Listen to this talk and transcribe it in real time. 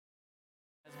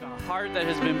heart that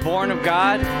has been born of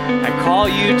God, I call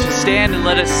you to stand and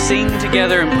let us sing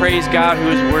together and praise God who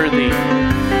is worthy.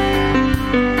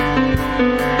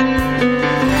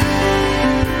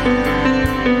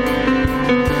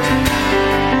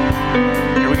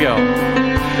 Here we go.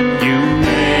 You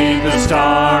made the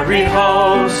starry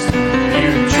host,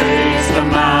 you trace the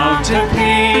mountain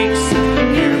peaks,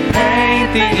 you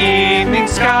paint the evening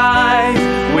sky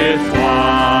with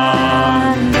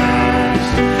wonders.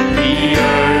 The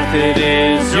earth, it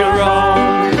is your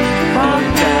own, from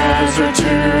desert to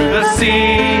the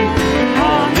sea.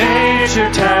 All nature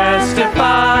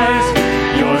testifies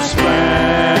your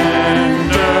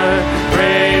splendor.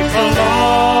 Praise the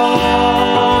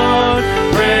Lord,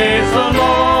 praise the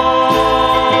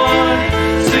Lord.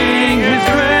 Sing His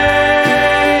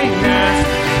greatness,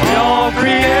 your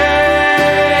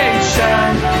creation.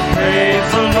 Praise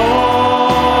the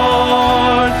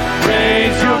Lord,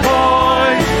 raise your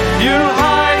voice, you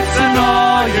heights and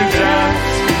all your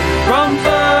depths, from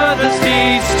furthest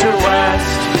east to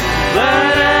west.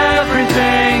 Let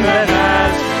everything that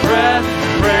has breath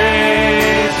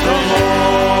praise the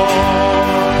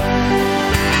Lord.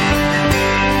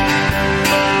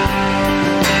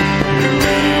 You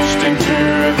reached into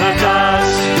the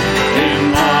dust,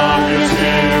 in love your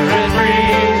spirit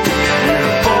breathed. You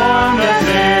formed us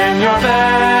in your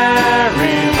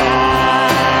very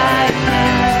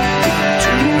likeness,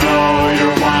 to know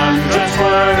your wondrous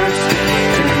works,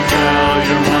 to tell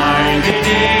your mighty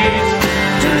deeds,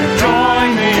 to join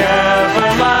the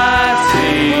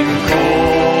everlasting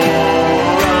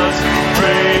chorus.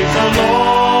 Praise the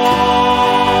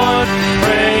Lord,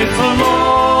 praise the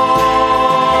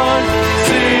Lord.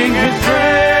 Sing His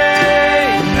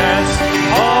greatness,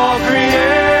 all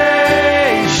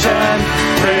creation.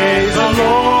 Praise the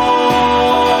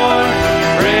Lord,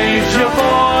 raise your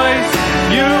voice,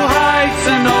 you heights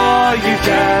and all you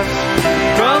depths,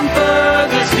 from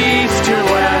furthest east to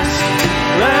west.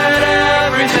 Let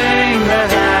everything that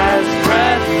has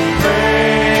breath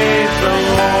praise the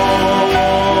Lord.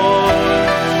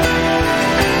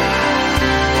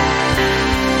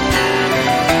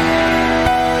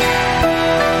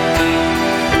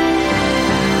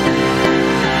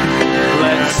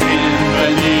 Let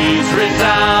symphonies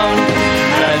resound,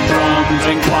 let drums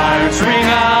and choirs ring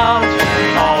out.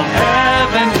 All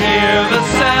heaven hear the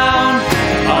sound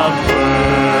of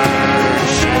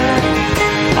worship.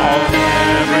 All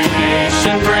every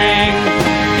nation bring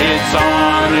its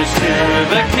honors to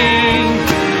the King.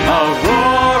 A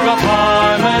roar of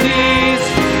harmonies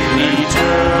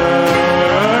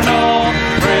eternal.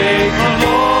 Praise the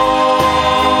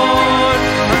Lord,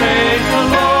 praise the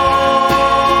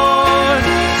Lord.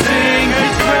 Sing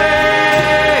His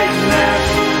greatness,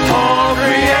 all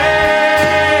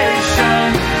creation.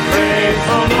 Praise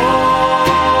the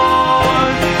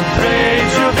Lord,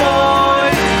 raise your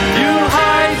voice, you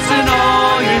heights and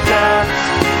all your depths,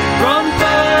 from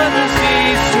furthest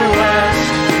east to west.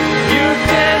 You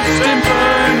kissed and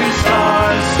burning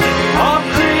stars, all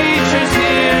creatures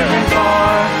near and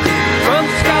far, from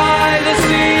sky to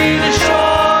sea to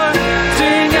shore.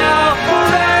 Sing out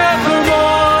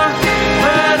forevermore.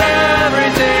 Let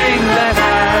everything that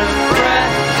has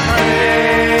breath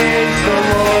praise the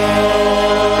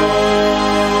Lord.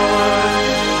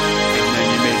 Amen.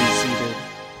 You may be seated.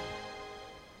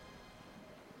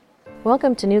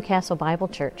 Welcome to Newcastle Bible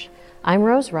Church. I'm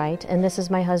Rose Wright, and this is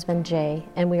my husband Jay,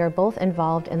 and we are both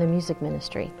involved in the music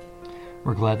ministry.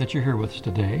 We're glad that you're here with us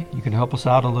today. You can help us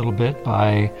out a little bit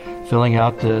by filling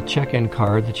out the check-in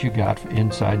card that you got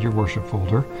inside your worship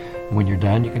folder. When you're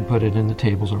done, you can put it in the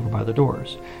tables over by the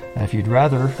doors. If you'd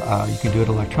rather, you can do it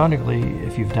electronically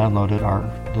if you've downloaded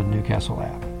the Newcastle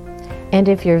app. And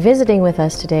if you're visiting with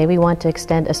us today, we want to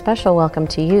extend a special welcome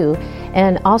to you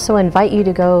and also invite you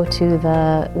to go to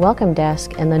the welcome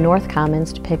desk in the North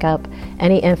Commons to pick up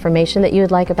any information that you would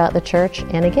like about the church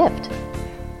and a gift.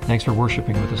 Thanks for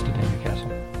worshiping with us today, Newcastle.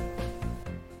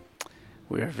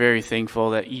 We are very thankful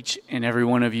that each and every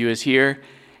one of you is here,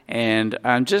 and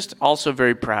I'm just also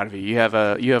very proud of you. You have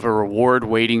a reward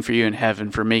waiting for you in heaven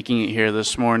for making it here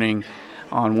this morning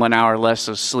on 1 hour less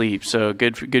of sleep. So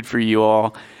good for you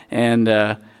all, and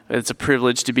it's a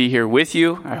privilege to be here with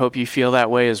you. I hope you feel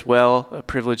that way as well. A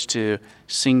privilege to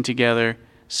sing together,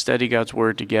 study God's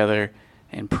Word together,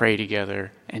 and pray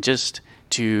together, and just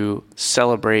to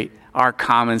celebrate our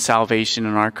common salvation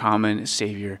and our common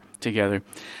Savior together.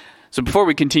 So before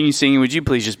we continue singing, would you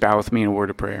please just bow with me in a word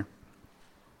of prayer?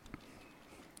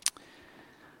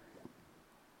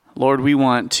 Lord, we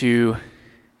want to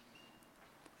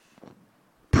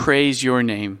praise your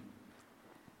name.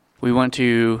 We want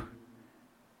to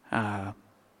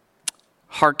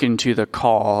hearken to the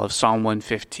call of Psalm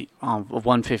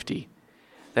 150,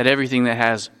 that everything that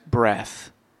has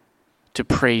breath to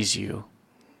praise you.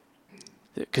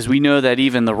 Because we know that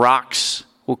even the rocks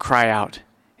will cry out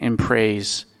in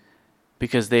praise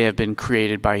because they have been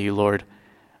created by you, Lord.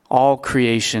 All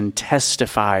creation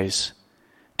testifies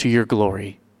to your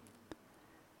glory.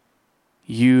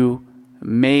 You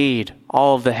made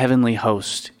all of the heavenly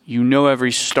host. You know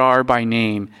every star by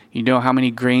name. You know how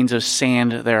many grains of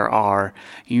sand there are.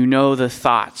 You know the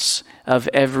thoughts of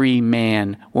every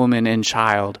man, woman, and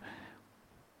child.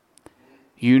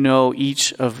 You know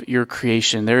each of your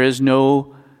creation. There is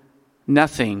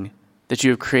nothing that you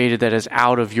have created that is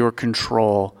out of your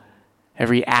control.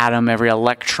 Every atom, every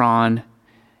electron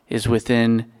is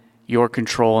within your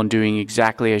control and doing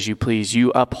exactly as you please.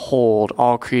 You uphold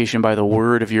all creation by the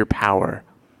word of your power.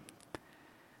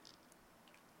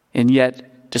 And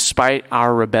yet, despite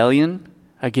our rebellion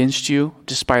against you,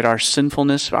 despite our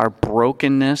sinfulness, our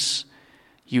brokenness,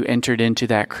 you entered into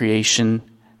that creation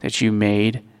that you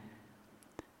made.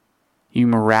 You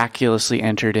miraculously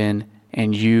entered in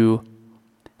and you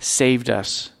saved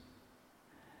us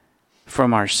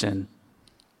from our sin.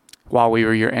 While we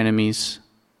were your enemies,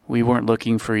 we weren't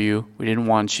looking for you. We didn't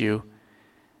want you.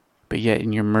 But yet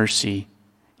in your mercy,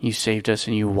 you saved us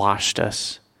and you washed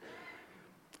us.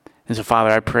 And so, Father,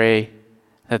 I pray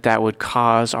that that would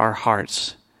cause our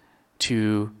hearts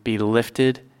to be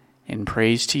lifted in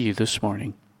praise to you this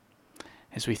morning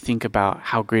as we think about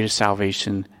how great a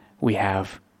salvation we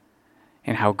have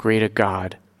and how great a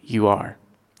God you are.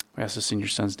 We ask this in your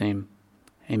Son's name.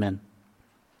 Amen.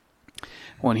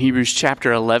 Well, in Hebrews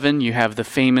chapter 11, you have the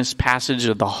famous passage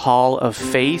of the Hall of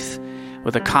Faith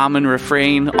with a common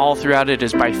refrain all throughout it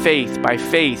is by faith,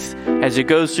 as it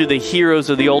goes through the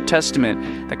heroes of the Old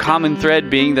Testament. The common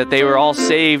thread being that they were all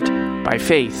saved by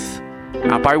faith,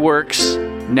 not by works.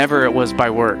 Never it was by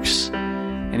works.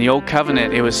 In the Old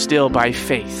Covenant, it was still by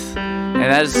faith. And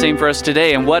that is the same for us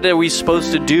today. And what are we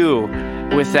supposed to do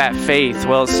with that faith?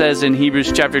 Well, it says in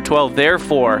Hebrews chapter 12,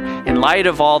 therefore, in light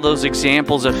of all those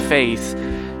examples of faith,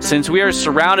 since we are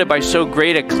surrounded by so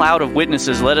great a cloud of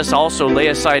witnesses, let us also lay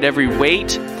aside every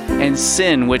weight and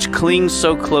sin which clings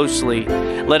so closely.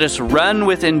 Let us run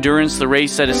with endurance the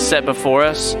race that is set before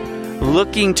us,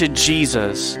 looking to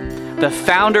Jesus, the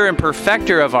founder and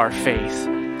perfecter of our faith,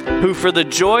 who for the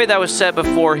joy that was set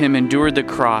before him endured the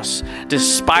cross,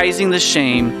 despising the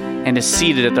shame, and is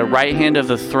seated at the right hand of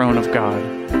the throne of God.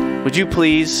 Would you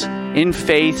please, in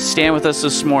faith, stand with us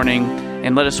this morning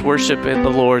and let us worship the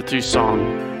Lord through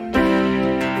song.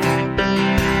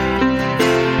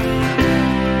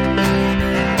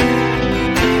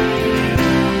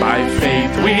 By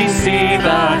faith we see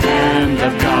the hand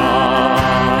of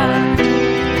God,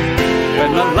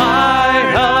 and the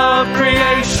light of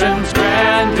creation's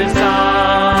grand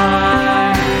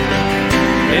design,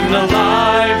 in the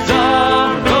lives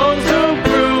of those who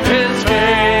prove his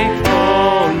faithfulness,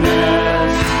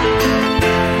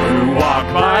 who walk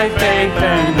by faith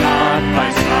and not by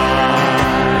sight.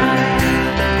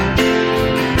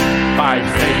 By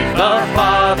faith the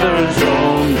fathers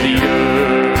owned the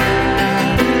earth,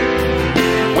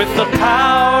 with the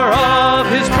power of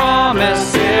his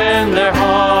promise in their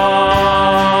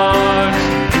hearts,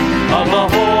 of the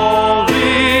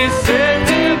holy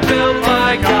city built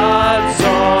by God's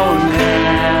own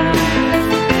hand,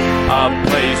 a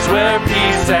place where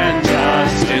peace and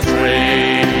justice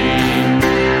reign.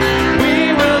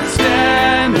 We will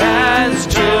stand as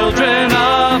children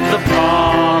of the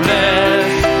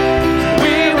promise.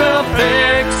 We will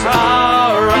fix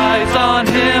our eyes on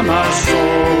him, our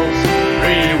souls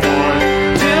reward,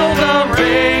 till the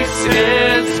race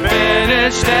is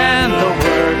finished and the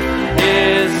work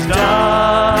is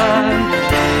done.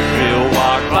 We'll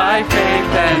walk by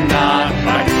faith and not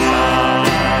by sight.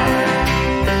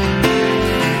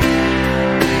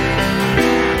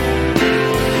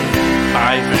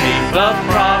 By faith the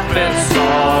prophets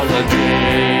saw the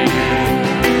day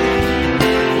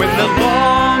when the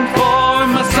longed-for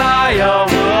Messiah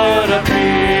would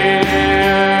appear,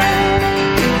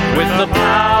 with the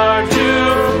power to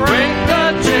break the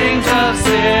chains of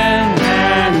sin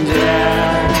and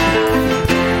death,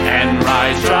 and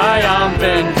rise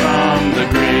triumphant from the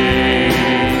grave.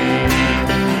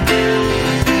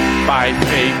 By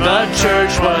faith the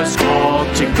church was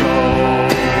called to go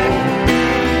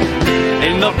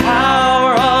in the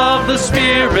power of the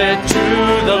Spirit to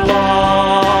the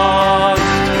lost,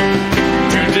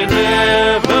 to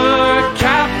deliver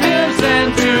captives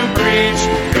and to preach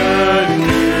good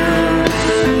news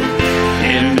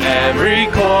in every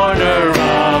corner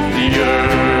of the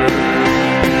earth.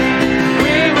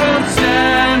 We will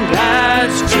stand as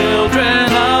children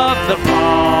the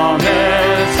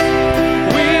promise.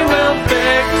 We will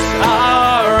fix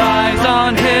our eyes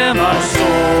on him, our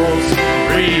soul's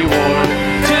reward,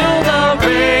 till the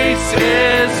race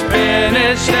is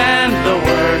finished and the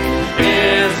work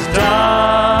is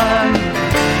done.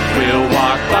 We'll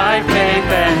walk by faith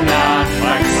and not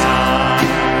by sight.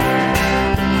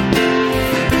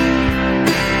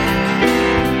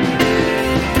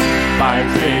 By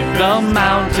faith the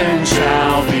mountain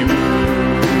shall be moved,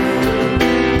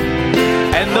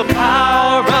 and the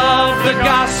power of the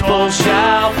gospel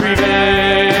shall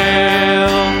prevail.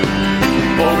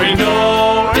 For we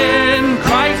know in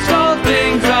Christ all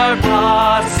things are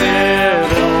possible,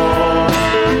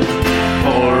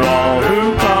 for all who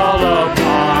call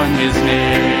upon his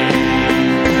name.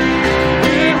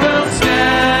 We will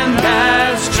stand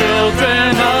as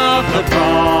children of the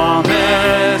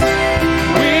promise.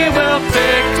 We will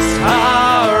fix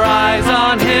our eyes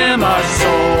on him, our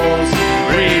soul's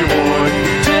reward,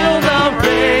 till the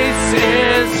race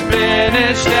is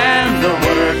finished and the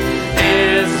work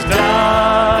is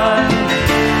done.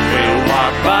 We'll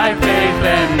walk by faith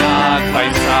and not by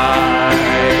sight.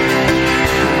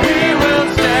 We will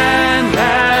stand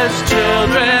as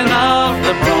children of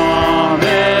the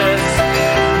promise.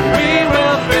 We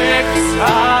will fix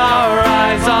our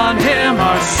eyes on him,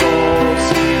 our soul's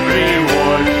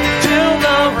reward, till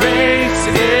the race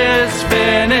is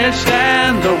finished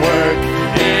and the work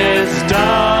is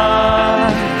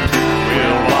done.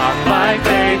 We'll walk by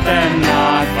faith and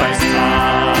not by sight.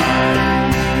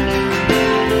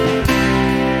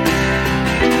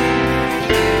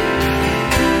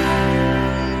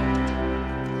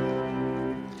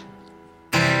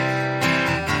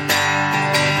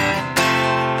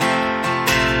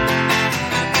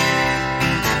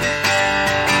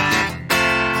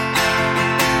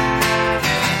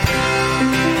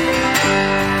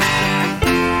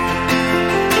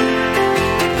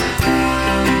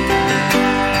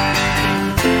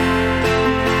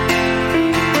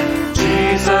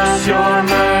 Jesus, your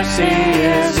mercy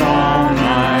is all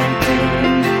my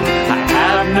plea. I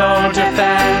have no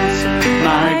defense,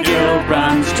 my guilt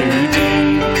runs too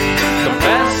deep. The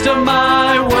best of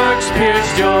my works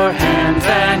pierced your hands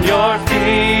and your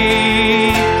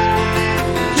feet.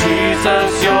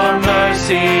 Jesus, your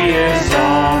mercy is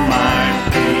all my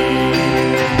plea.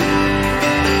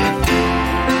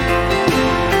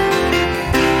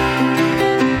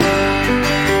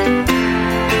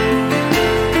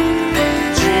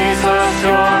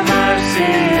 Your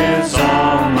mercy is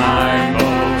all my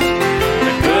boast.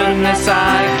 The goodness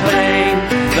I claim,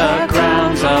 the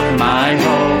grounds of my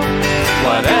hope.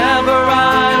 Whatever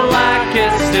I lack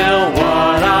is still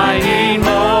what I need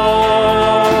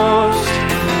most.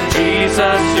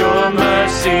 Jesus, your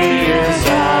mercy is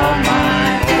all my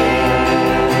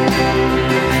boast.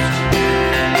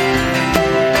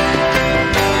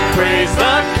 Praise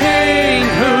the King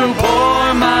who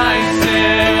bore my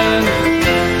sin,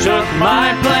 took my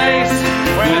place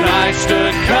when I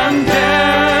stood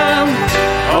condemned.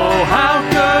 Oh, how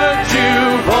good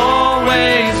you've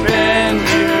always been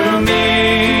to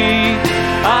me.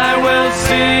 I will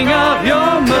sing of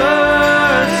your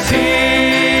mercy.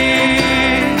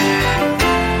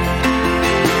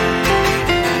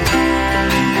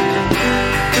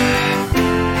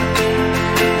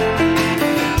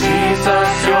 Jesus,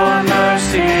 your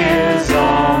mercy is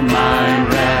all my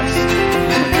rest.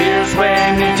 Fears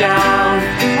weigh me down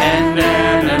and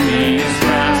enemies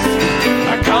rest.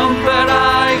 A comfort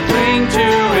I cling to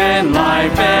in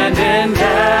life and in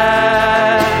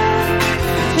death.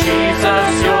 Jesus,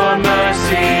 your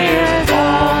mercy is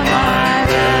all my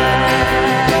rest.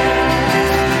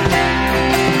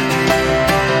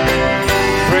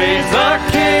 Praise the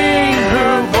King who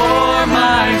bore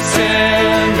my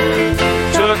sin,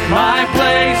 took my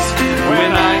place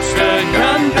when I stood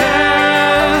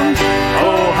condemned.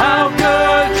 Oh, how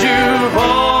good you've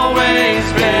always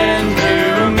been to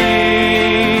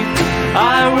me.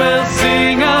 I will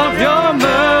sing of your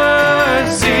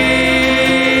mercy.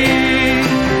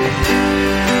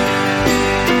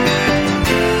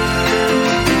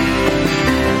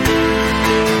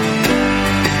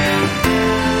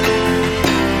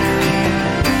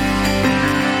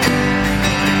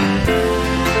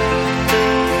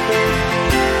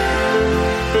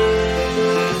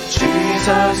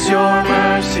 Jesus, your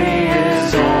mercy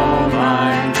is all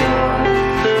my joy.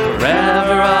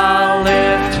 Forever I'll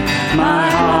lift my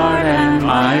heart and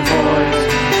my voice,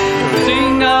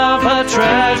 sing of a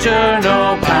treasure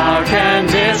no power can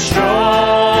destroy.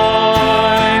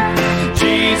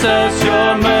 Jesus,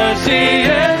 your mercy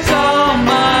is all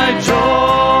my joy.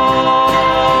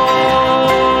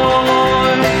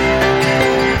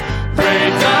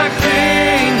 Praise the King.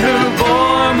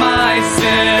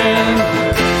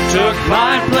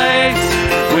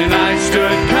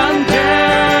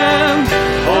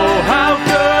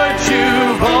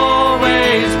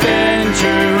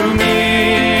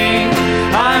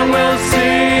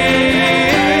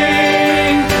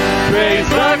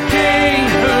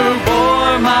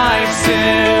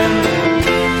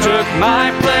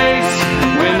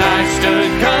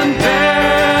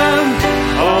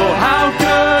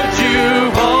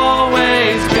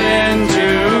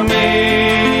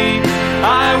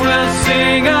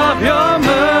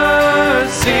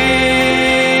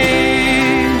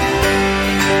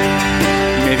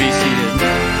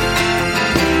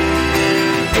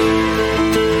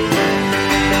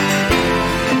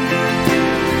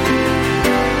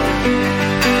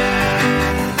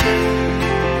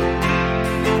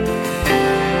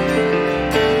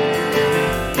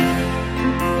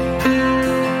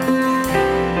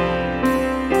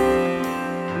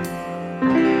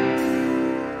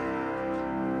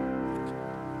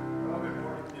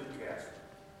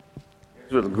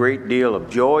 With a great deal of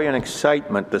joy and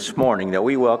excitement this morning that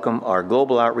we welcome our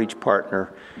global outreach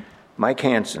partner, Mike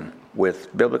Hansen,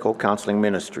 with Biblical Counseling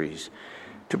Ministries,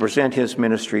 to present his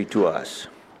ministry to us.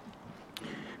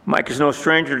 Mike is no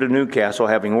stranger to Newcastle,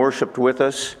 having worshiped with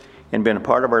us and been a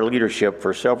part of our leadership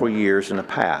for several years in the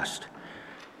past.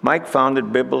 Mike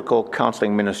founded Biblical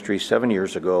Counseling Ministries 7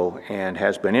 years ago and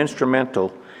has been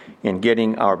instrumental in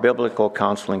getting our biblical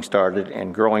counseling started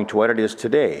and growing to what it is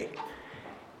today.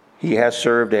 He has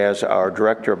served as our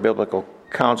Director of Biblical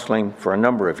Counseling for a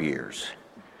number of years.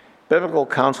 Biblical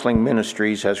Counseling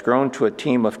Ministries has grown to a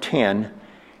team of 10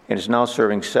 and is now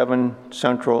serving 7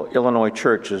 central Illinois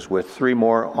churches with 3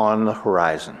 more on the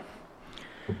horizon.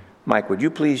 Mike, would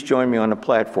you please join me on the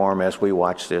platform as we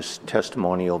watch this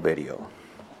testimonial video?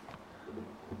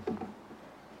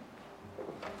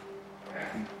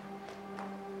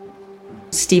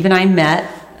 Steve and I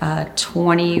met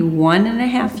 21 and a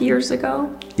half years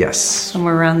ago. Yes.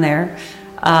 Somewhere around there.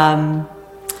 And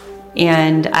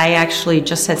I actually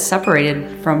just had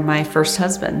separated from my first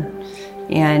husband,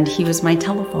 and he was my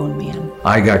telephone man.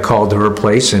 I got called to her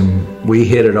place, and we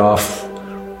hit it off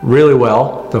really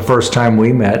well the first time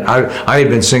we met. I had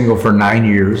been single for 9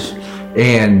 years,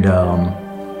 and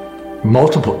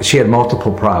she had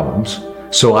multiple problems,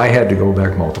 so I had to go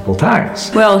back multiple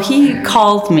times. Well, he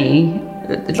called me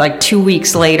like 2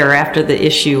 weeks later after the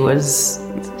issue was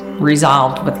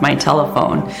resolved with my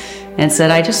telephone and said,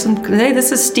 hey,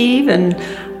 this is Steve, and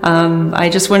I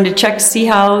just wanted to check to see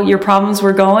how your problems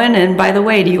were going, and by the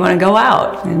way, do you want to go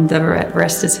out? And the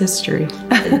rest is history.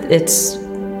 It's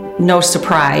no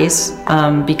surprise,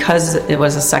 because it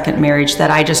was a second marriage, that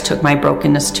I just took my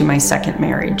brokenness to my second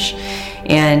marriage.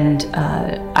 And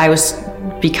I was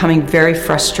becoming very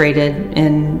frustrated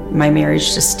in my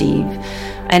marriage to Steve.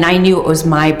 And I knew it was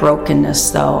my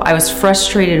brokenness, though. I was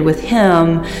frustrated with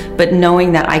him, but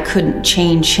knowing that I couldn't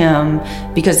change him,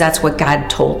 because that's what God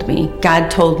told me.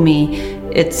 God told me,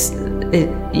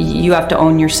 you have to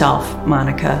own yourself,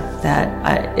 Monica.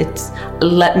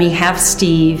 Let me have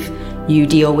Steve, you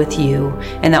deal with you.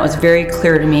 And that was very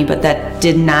clear to me, but that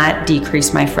did not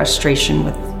decrease my frustration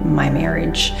with my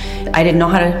marriage. I didn't know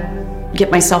how to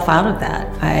get myself out of that.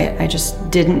 I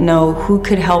just didn't know who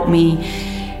could help me.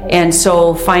 And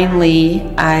so finally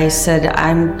I said,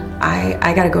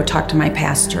 I got to go talk to my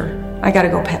pastor. I got to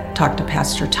go talk to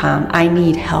Pastor Tom. I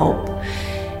need help.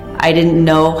 I didn't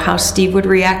know how Steve would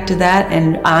react to that.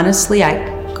 And honestly,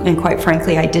 and quite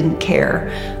frankly, I didn't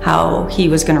care how he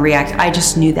was going to react. I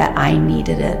just knew that I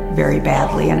needed it very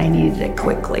badly, and I needed it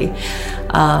quickly.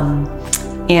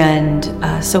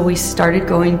 So we started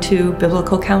going to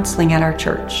biblical counseling at our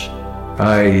church.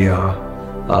 I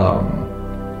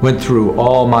went through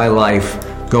all my life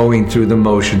going through the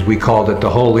motions. We called it the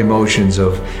holy motions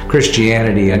of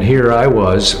Christianity. And here I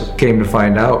came to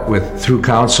find out through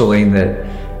counseling that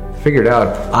figured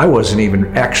out I wasn't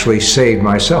even actually saved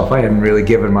myself. I hadn't really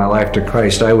given my life to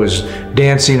Christ. I was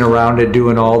dancing around it,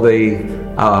 doing all the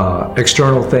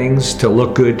external things to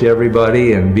look good to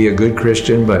everybody and be a good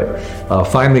Christian. But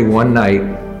finally one night,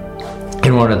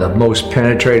 in one of the most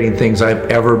penetrating things I've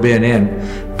ever been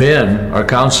in, Ben, our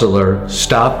counselor,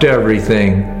 stopped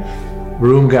everything.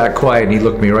 Room got quiet, and he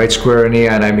looked me right square in the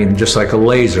eye, and I mean just like a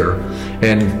laser,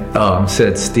 and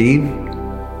said, Steve,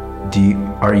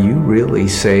 are you really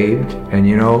saved? And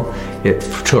it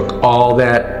took all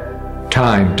that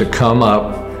time to come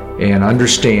up and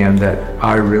understand that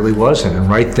I really wasn't. And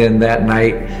right then that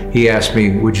night, he asked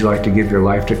me, would you like to give your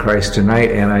life to Christ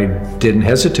tonight? And I didn't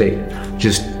hesitate,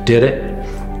 just did it.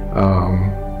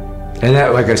 And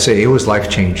that, like I say, it was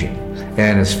life-changing.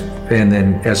 And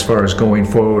then as far as going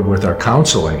forward with our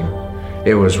counseling,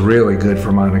 it was really good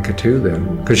for Monica too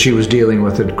then, because she was dealing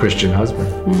with a Christian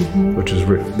husband, which was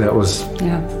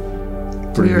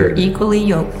we were equally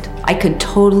yoked. I could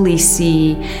totally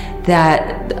see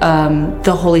that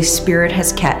the Holy Spirit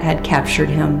had captured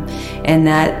him, and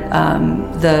that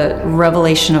the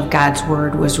revelation of God's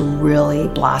Word was really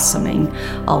blossoming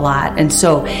a lot. And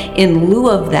so in lieu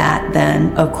of that,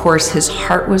 then, of course, his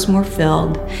heart was more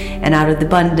filled, and out of the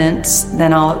abundance,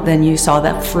 then you saw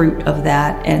that fruit of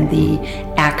that, and the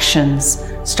actions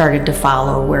started to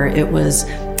follow, where it was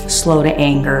slow to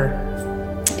anger,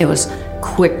 it was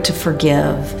quick to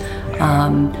forgive.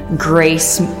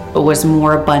 Grace was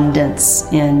more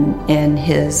abundance in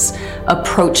his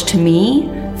approach to me,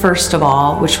 first of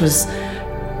all, which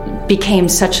became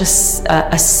such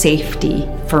a safety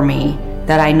for me,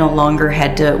 that I no longer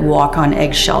had to walk on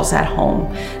eggshells at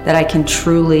home, that I can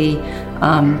truly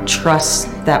trust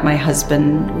that my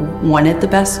husband wanted the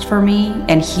best for me,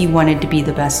 and he wanted to be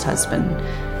the best husband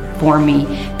for me,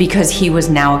 because he was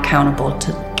now accountable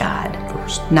to God.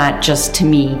 first. not just to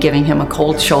me, giving him a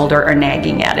cold shoulder or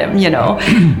nagging at him,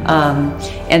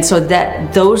 and so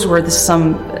those were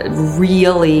some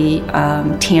really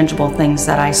tangible things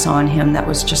that I saw in him that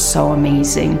was just so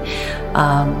amazing,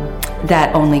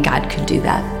 that only God could do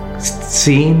that.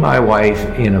 Seeing my wife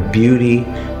in a beauty,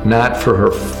 not for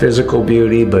her physical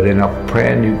beauty, but in a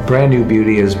brand new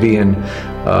beauty, as being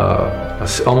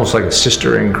almost like a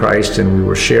sister in Christ, and we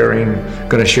were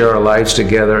going to share our lives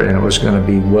together, and it was going to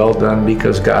be well done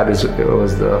because God was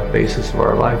the basis of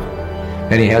our life,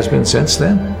 and He has been since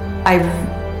then.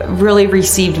 I've really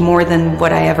received more than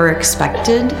what I ever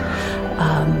expected.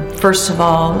 First of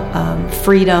all,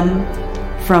 freedom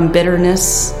from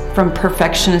bitterness, from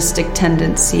perfectionistic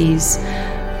tendencies,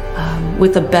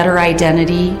 with a better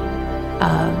identity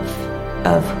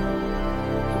of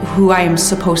who I am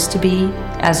supposed to be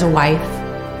as a wife.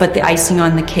 But the icing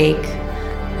on the cake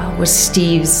was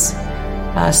Steve's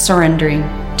surrendering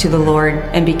to the Lord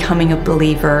and becoming a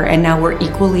believer. And now we're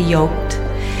equally yoked,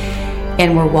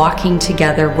 and we're walking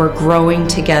together, we're growing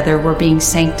together, we're being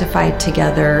sanctified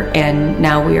together, and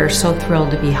now we are so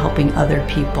thrilled to be helping other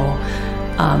people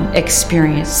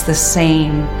experience the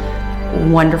same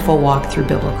wonderful walk through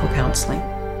biblical counseling.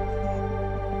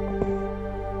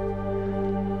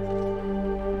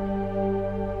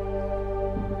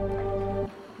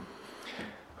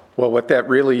 Well, what that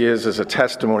really is a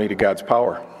testimony to God's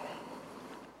power.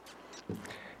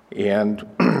 And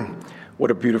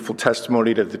what a beautiful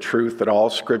testimony to the truth that all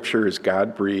Scripture is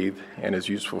God-breathed and is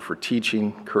useful for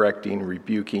teaching, correcting,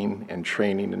 rebuking, and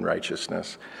training in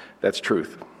righteousness. That's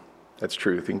truth. That's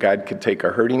truth. And God could take a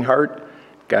hurting heart,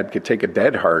 God could take a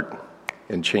dead heart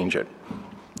and change it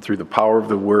through the power of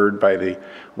the Word by the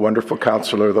wonderful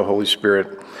counselor of the Holy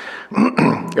Spirit.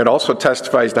 It also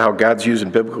testifies to how God's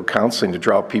using biblical counseling to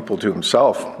draw people to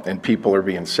Himself, and people are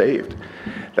being saved.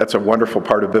 That's a wonderful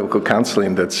part of biblical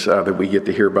counseling that we get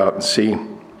to hear about and see.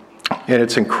 And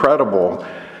it's incredible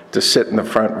to sit in the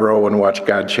front row and watch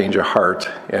God change a heart.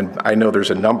 And I know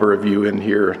there's a number of you in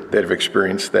here that have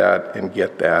experienced that and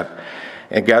get that.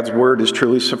 And God's Word is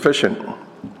truly sufficient.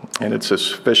 And it's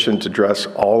sufficient to address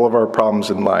all of our problems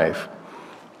in life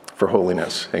for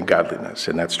holiness and godliness.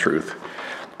 And that's truth.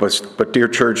 But dear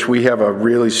church, we have a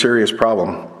really serious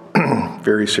problem,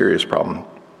 very serious problem,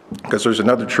 because there's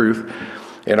another truth,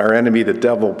 and our enemy, the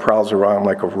devil, prowls around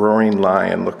like a roaring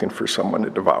lion looking for someone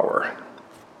to devour,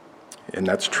 and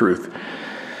that's truth.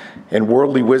 And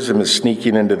worldly wisdom is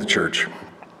sneaking into the church,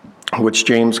 which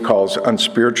James calls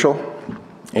unspiritual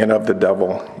and of the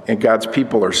devil, and God's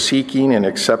people are seeking and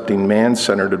accepting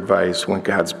man-centered advice when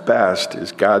God's best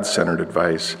is God-centered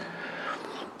advice.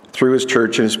 Through His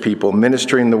church and His people,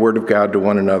 ministering the Word of God to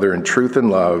one another in truth and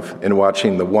love, and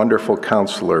watching the wonderful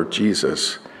counselor,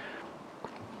 Jesus,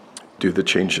 do the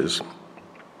changes.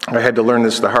 I had to learn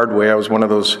this the hard way. I was one of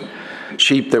those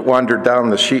sheep that wandered down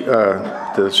the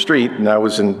street, and I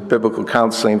was in biblical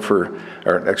counseling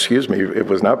it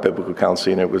was not biblical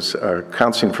counseling, it was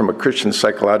counseling from a Christian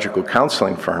psychological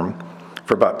counseling firm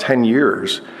for about 10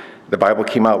 years. The Bible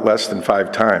came out less than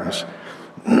 5 times.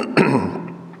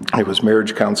 It was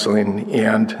marriage counseling,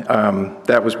 and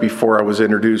that was before I was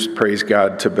introduced, praise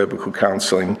God, to biblical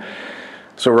counseling.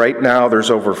 So right now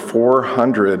there's over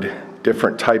 400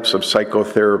 different types of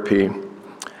psychotherapy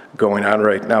going on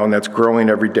right now, and that's growing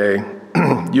every day,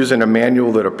 using a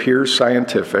manual that appears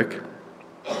scientific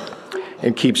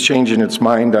and keeps changing its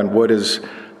mind on what is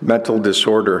mental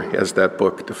disorder, as that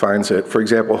book defines it. For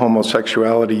example,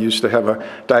 homosexuality used to have a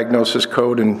diagnosis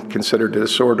code and considered a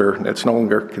disorder. It's no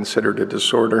longer considered a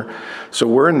disorder. So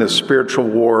we're in this spiritual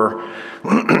war.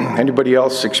 Anybody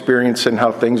else experiencing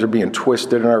how things are being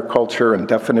twisted in our culture and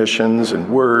definitions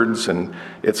and words, and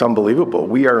it's unbelievable.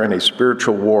 We are in a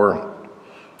spiritual war.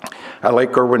 I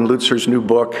like Erwin Lutzer's new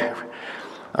book,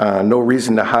 No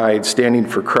Reason to Hide, Standing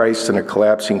for Christ in a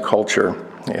Collapsing Culture.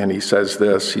 And he says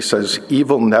this, he says,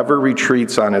 evil never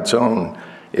retreats on its own.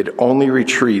 It only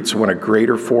retreats when a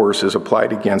greater force is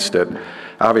applied against it.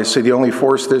 Obviously, the only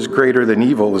force that is greater than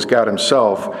evil is God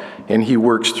Himself, and He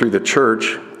works through the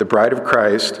church, the bride of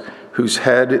Christ, whose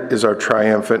head is our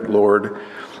triumphant Lord.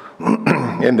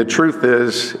 And the truth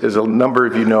is, as a number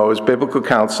of you know, is biblical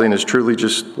counseling is truly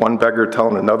just one beggar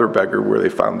telling another beggar where they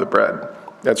found the bread.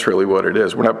 That's really what it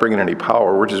is. We're not bringing any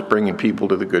power. We're just bringing people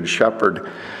to the Good Shepherd,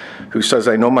 who says,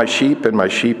 I know my sheep, and my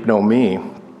sheep know me,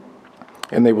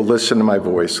 and they will listen to my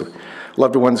voice.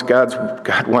 Loved ones,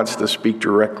 God wants to speak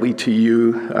directly to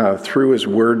you through His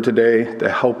Word today to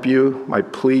help you. My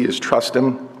plea is trust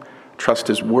Him, trust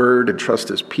His Word, and trust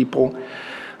His people.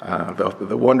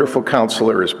 The wonderful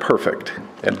counselor is perfect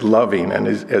and loving, and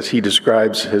as He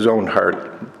describes His own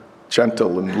heart,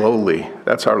 gentle and lowly.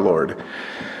 That's our Lord.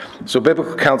 So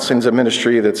biblical counseling is a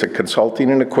ministry that's a consulting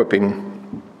and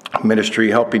equipping ministry,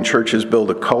 helping churches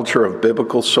build a culture of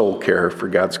biblical soul care for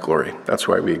God's glory. That's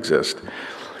why we exist.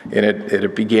 And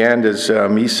it began as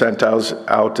me sent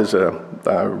out as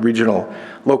a regional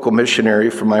local missionary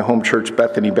from my home church,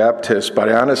 Bethany Baptist, but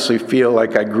I honestly feel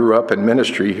like I grew up in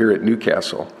ministry here at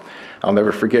Newcastle. I'll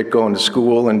never forget going to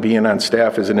school and being on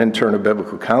staff as an intern of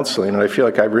biblical counseling, and I feel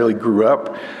like I really grew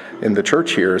up in the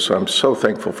church here, so I'm so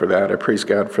thankful for that. I praise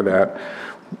God for that.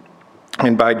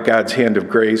 And by God's hand of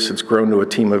grace, it's grown to a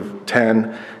team of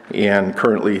 10, and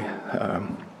currently,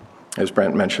 as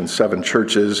Brent mentioned, 7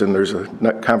 churches, and there's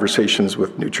conversations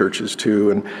with new churches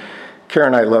too. And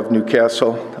Karen and I love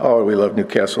Newcastle. Oh, we love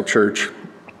Newcastle Church.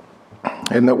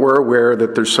 And that we're aware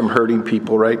that there's some hurting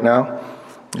people right now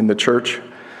in the church.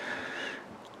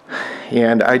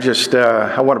 And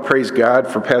I want to praise God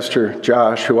for Pastor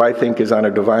Josh, who I think is on a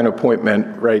divine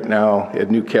appointment right now at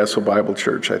Newcastle Bible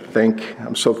Church.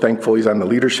 I'm so thankful he's on the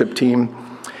leadership team,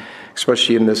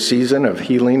 especially in this season of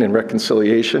healing and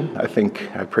reconciliation. I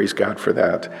praise God for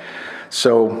that.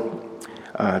 So,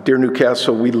 dear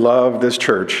Newcastle, we love this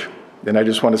church, and I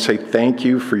just want to say thank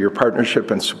you for your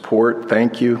partnership and support.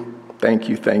 Thank you, thank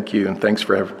you, thank you, and thanks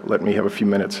for letting me have a few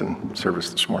minutes in service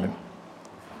this morning.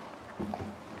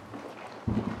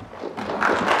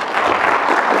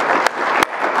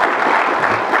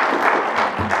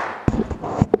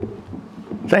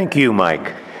 Thank you,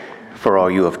 Mike, for all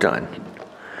you have done.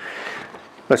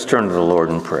 Let's turn to the Lord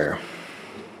in prayer.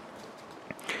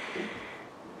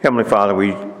 Heavenly Father,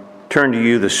 we turn to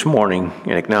you this morning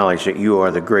and acknowledge that you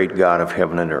are the great God of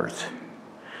heaven and earth.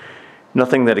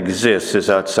 Nothing that exists is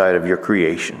outside of your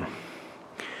creation.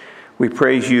 We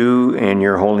praise you in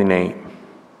your holy name.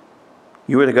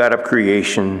 You are the God of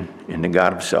creation and the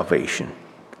God of salvation.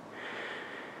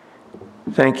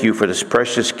 Thank you for this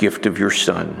precious gift of your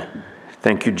Son.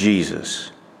 Thank you,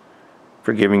 Jesus,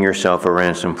 for giving yourself a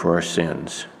ransom for our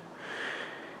sins.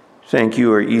 Thank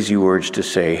you are easy words to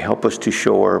say. Help us to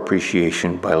show our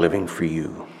appreciation by living for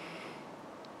you.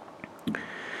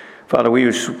 Father,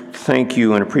 we thank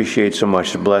you and appreciate so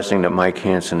much the blessing that Mike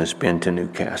Hansen has been to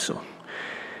Newcastle.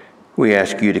 We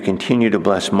ask you to continue to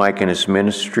bless Mike and his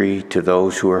ministry to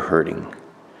those who are hurting.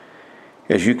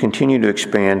 As you continue to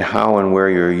expand how and where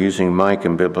you're using Mike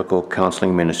in biblical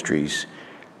counseling ministries,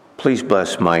 please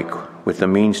bless Mike with the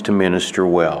means to minister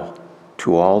well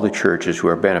to all the churches who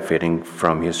are benefiting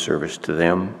from his service to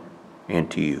them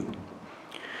and to you.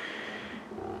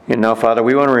 And now, Father,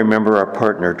 we want to remember our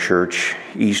partner church,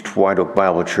 East White Oak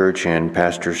Bible Church, and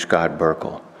Pastor Scott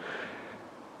Burkle.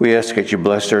 We ask that you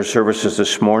bless our services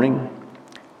this morning.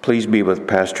 Please be with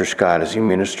Pastor Scott as he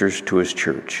ministers to his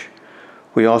church.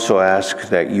 We also ask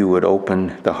that you would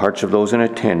open the hearts of those in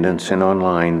attendance and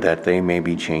online that they may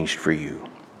be changed for you.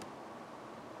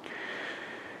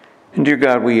 And dear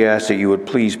God, we ask that you would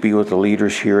please be with the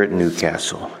leaders here at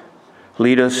Newcastle.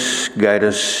 Lead us, guide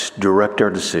us, direct our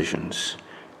decisions,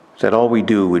 that all we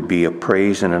do would be a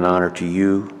praise and an honor to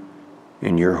you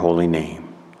in your holy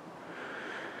name.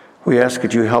 We ask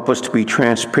that you help us to be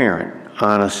transparent,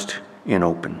 honest, and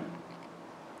open.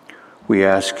 We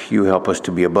ask you help us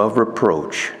to be above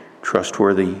reproach,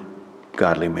 trustworthy,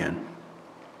 godly men.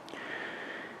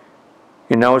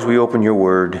 And now as we open your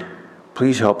word,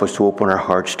 please help us to open our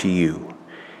hearts to you.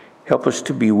 Help us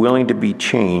to be willing to be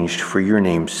changed for your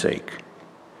name's sake.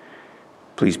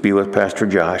 Please be with Pastor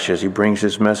Josh as he brings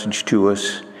his message to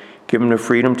us. Give him the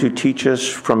freedom to teach us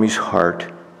from his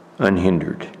heart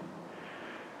unhindered.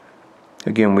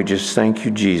 Again, we just thank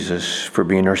you, Jesus, for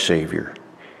being our Savior.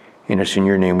 And it's in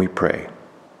your name we pray.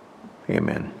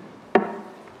 Amen.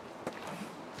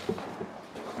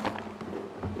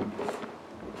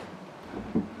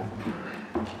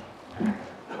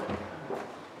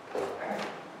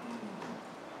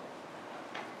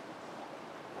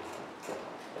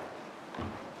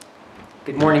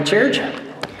 Good morning, church.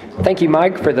 Thank you,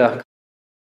 Mike, for the...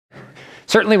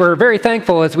 Certainly, we're very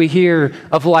thankful as we hear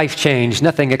of life change.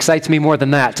 Nothing excites me more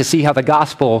than that, to see how the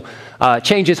gospel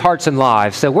changes hearts and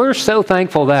lives. So we're so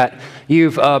thankful that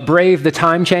you've braved the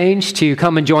time change to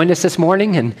come and join us this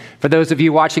morning. And for those of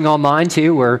you watching online,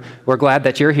 too, we're glad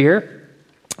that you're here.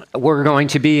 We're going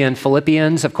to be in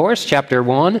Philippians, of course, chapter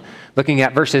 1, looking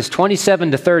at verses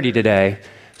 27 to 30 today.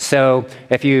 So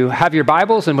if you have your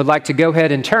Bibles and would like to go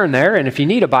ahead and turn there, and if you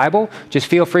need a Bible, just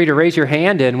feel free to raise your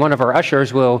hand and one of our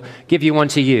ushers will give you one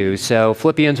to use. So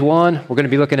Philippians 1, we're going to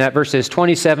be looking at verses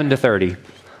 27 to 30.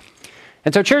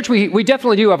 And so, church, we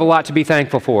definitely do have a lot to be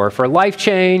thankful for Life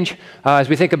Change, as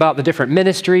we think about the different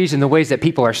ministries and the ways that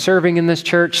people are serving in this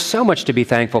church. So much to be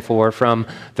thankful for, from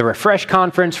the Refresh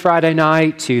Conference Friday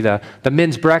night to the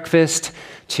men's breakfast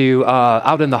to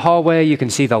out in the hallway. You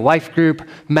can see the life group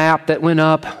map that went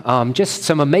up. Just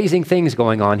some amazing things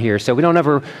going on here. So we don't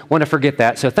ever want to forget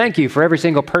that. So thank you for every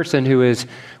single person who is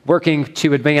working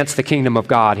to advance the kingdom of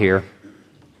God here.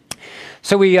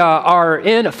 So we are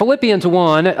in Philippians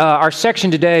 1, our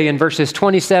section today in verses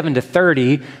 27 to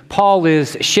 30. Paul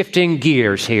is shifting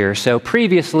gears here. So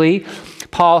previously,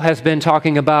 Paul has been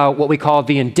talking about what we call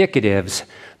the indicatives.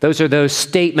 Those are those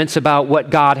statements about what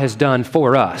God has done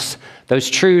for us. Those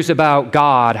truths about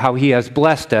God, how he has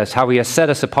blessed us, how he has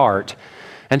set us apart.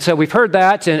 And so we've heard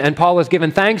that, and Paul has given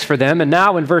thanks for them. And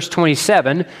now in verse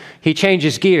 27, he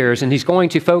changes gears, and he's going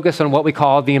to focus on what we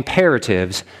call the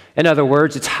imperatives. In other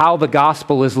words, it's how the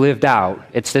gospel is lived out.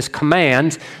 It's this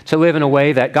command to live in a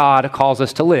way that God calls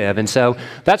us to live. And so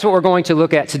that's what we're going to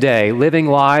look at today, living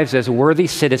lives as worthy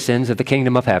citizens of the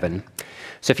kingdom of heaven.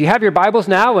 So if you have your Bibles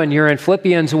now and you're in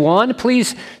Philippians 1,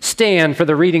 please stand for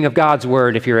the reading of God's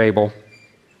word if you're able.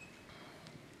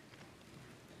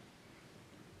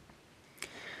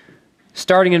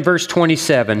 Starting in verse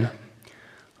 27,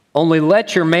 only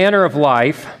let your manner of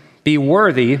life be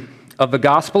worthy of the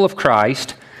gospel of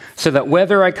Christ, so that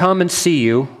whether I come and see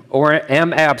you or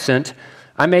am absent,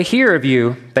 I may hear of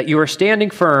you that you are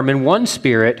standing firm in one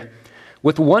spirit,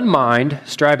 with one mind,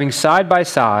 striving side by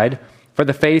side for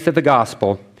the faith of the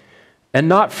gospel, and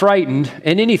not frightened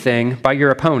in anything by your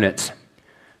opponents.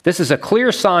 This is a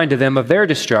clear sign to them of their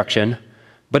destruction,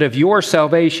 but of your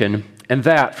salvation, and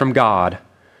that from God.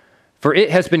 For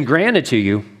it has been granted to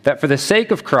you that for the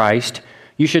sake of Christ,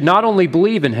 you should not only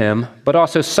believe in him, but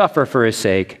also suffer for his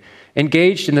sake,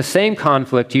 engaged in the same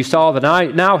conflict you saw that I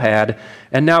now had,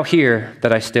 and now hear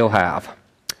that I still have.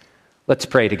 Let's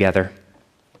pray together.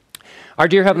 Our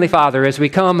dear Heavenly Father, as we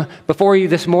come before you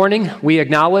this morning, we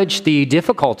acknowledge the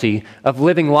difficulty of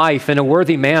living life in a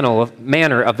worthy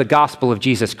manner of the gospel of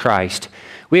Jesus Christ.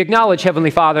 We acknowledge, Heavenly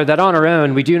Father, that on our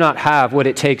own we do not have what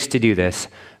it takes to do this.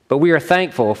 But we are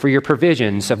thankful for your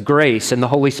provisions of grace and the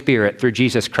Holy Spirit through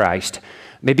Jesus Christ.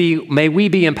 May we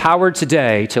be empowered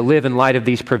today to live in light of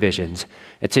these provisions.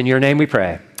 It's in your name we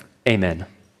pray. Amen.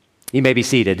 You may be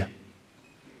seated.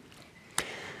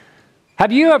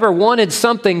 Have you ever wanted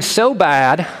something so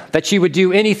bad that you would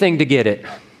do anything to get it?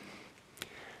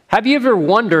 Have you ever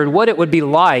wondered what it would be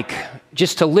like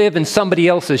just to live in somebody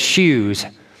else's shoes?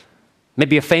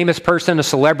 Maybe a famous person, a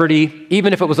celebrity,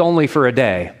 even if it was only for a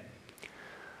day.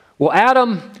 Well,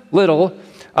 Adam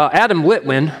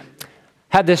Litwin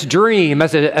had this dream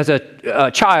as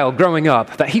a child growing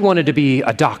up that he wanted to be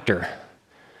a doctor.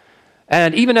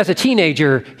 And even as a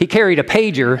teenager, he carried a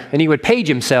pager and he would page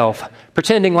himself,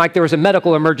 pretending like there was a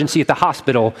medical emergency at the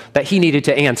hospital that he needed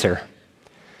to answer.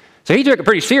 So he took it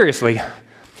pretty seriously.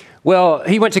 Well,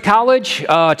 he went to college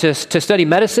to study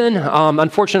medicine.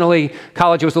 Unfortunately,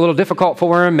 college was a little difficult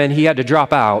for him and he had to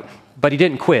drop out, but he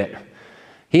didn't quit.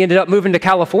 He ended up moving to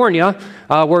California,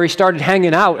 where he started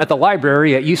hanging out at the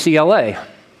library at UCLA.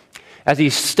 As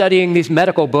he's studying these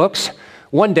medical books,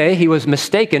 one day he was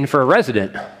mistaken for a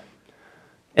resident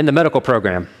in the medical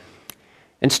program.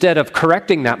 Instead of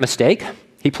correcting that mistake,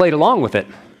 he played along with it.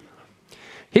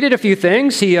 He did a few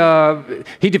things. He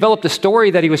developed a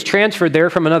story that he was transferred there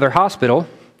from another hospital.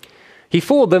 He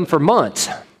fooled them for months.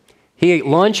 He ate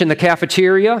lunch in the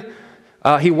cafeteria.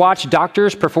 He watched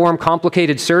doctors perform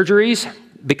complicated surgeries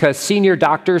because senior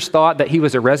doctors thought that he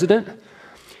was a resident.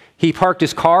 He parked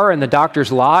his car in the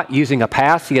doctor's lot using a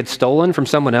pass he had stolen from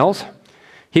someone else.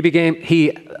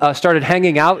 He started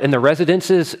hanging out in the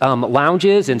residence's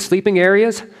lounges and sleeping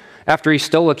areas after he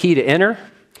stole a key to enter.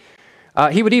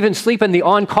 He would even sleep in the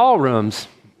on-call rooms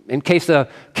in case the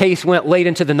case went late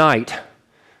into the night.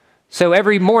 So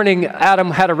every morning, Adam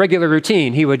had a regular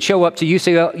routine. He would show up to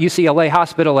UCLA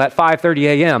Hospital at 5:30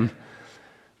 a.m.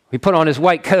 He'd put on his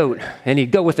white coat, and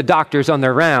he'd go with the doctors on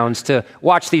their rounds to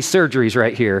watch these surgeries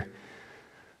right here.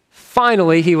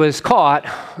 Finally, he was caught,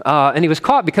 and he was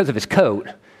caught because of his coat.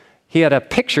 He had a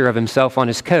picture of himself on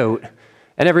his coat,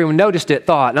 and everyone noticed it,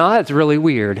 thought, no, that's really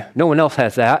weird. No one else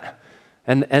has that.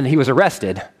 And he was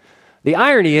arrested. The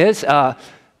irony is,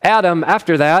 Adam,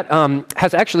 after that,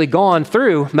 has actually gone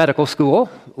through medical school,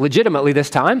 legitimately this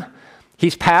time.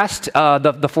 He's passed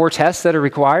the 4 tests that are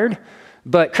required,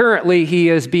 but currently he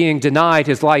is being denied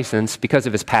his license because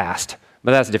of his past.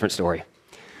 But that's a different story.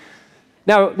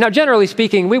 Now, generally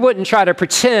speaking, we wouldn't try to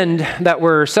pretend that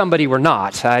we're somebody we're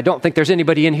not. I don't think there's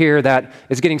anybody in here that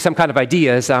is getting some kind of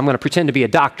ideas. I'm going to pretend to be a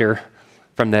doctor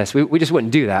from this. We just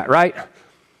wouldn't do that, right?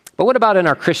 But what about in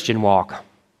our Christian walk?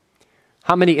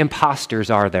 How many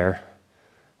imposters are there?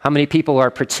 How many people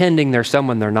are pretending they're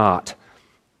someone they're not?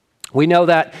 We know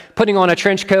that putting on a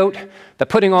trench coat, that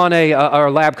putting on or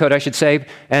a lab coat, I should say,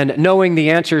 and knowing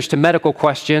the answers to medical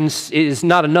questions is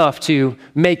not enough to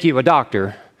make you a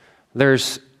doctor.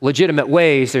 There's legitimate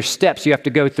ways, there's steps you have to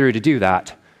go through to do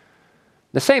that.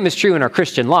 The same is true in our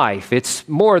Christian life. It's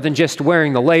more than just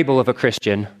wearing the label of a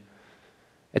Christian.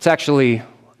 It's actually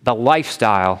the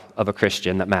lifestyle of a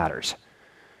Christian that matters.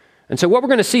 And so what we're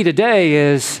going to see today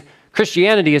is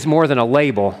Christianity is more than a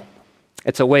label.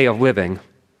 It's a way of living.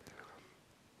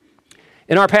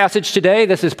 In our passage today,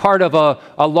 this is part of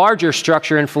a larger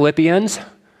structure in Philippians.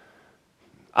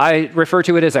 I refer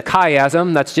to it as a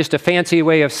chiasm. That's just a fancy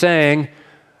way of saying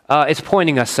it's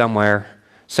pointing us somewhere.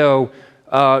 So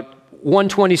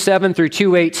 127 through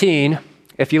 218,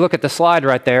 if you look at the slide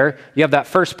right there, you have that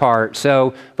first part.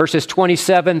 So verses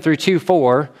 27 through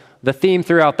 24, the theme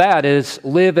throughout that is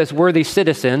live as worthy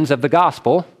citizens of the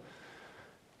gospel.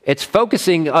 It's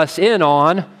focusing us in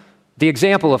on the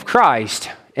example of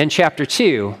Christ in chapter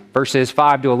 2, verses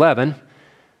 5 to 11.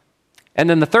 And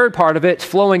then the third part of it,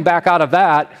 flowing back out of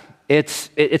that, it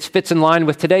fits in line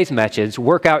with today's message,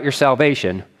 work out your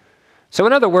salvation. So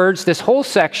in other words, this whole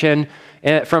section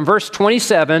from verse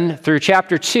 27 through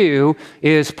chapter 2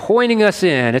 is pointing us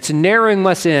in, it's narrowing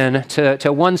us in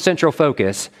to one central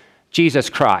focus, Jesus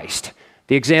Christ,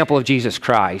 the example of Jesus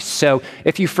Christ. So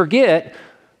if you forget,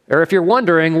 or if you're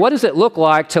wondering, what does it look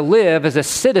like to live as a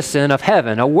citizen of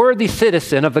heaven, a worthy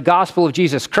citizen of the gospel of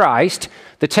Jesus Christ,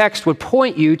 the text would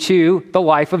point you to the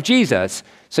life of Jesus.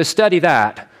 So study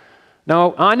that.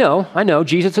 Now, I know,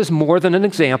 Jesus is more than an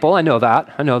example. I know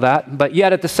that. But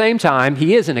yet at the same time,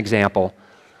 he is an example.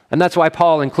 And that's why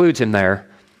Paul includes him there.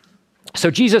 So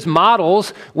Jesus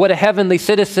models what a heavenly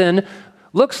citizen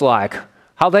looks like,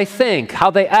 how they think,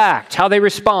 how they act, how they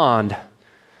respond.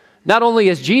 Not only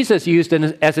is Jesus used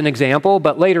as an example,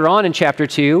 but later on in chapter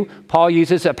 2, Paul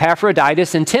uses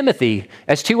Epaphroditus and Timothy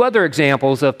as two other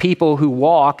examples of people who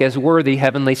walk as worthy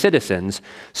heavenly citizens.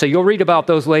 So you'll read about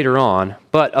those later on.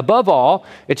 But above all,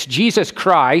 it's Jesus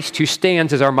Christ who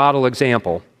stands as our model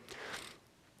example.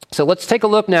 So let's take a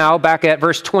look now back at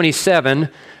verse 27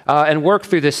 and work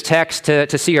through this text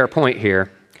to see our point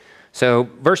here. So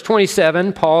verse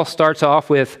 27, Paul starts off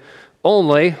with,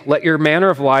 only let your manner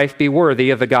of life be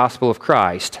worthy of the gospel of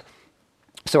Christ.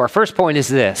 So our first point is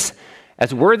this.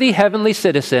 As worthy heavenly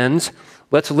citizens,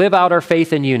 let's live out our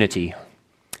faith in unity.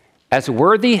 As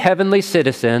worthy heavenly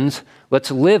citizens, let's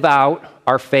live out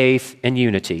our faith in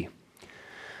unity.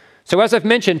 So as I've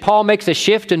mentioned, Paul makes a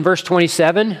shift in verse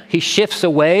 27. He shifts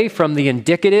away from the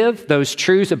indicative, those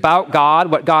truths about God,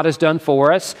 what God has done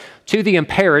for us, to the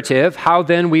imperative, how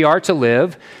then we are to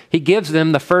live. He gives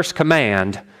them the first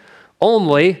command.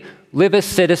 Only live as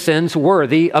citizens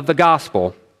worthy of the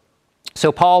gospel.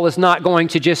 So Paul is not going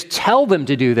to just tell them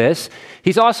to do this.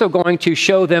 He's also going to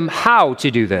show them how to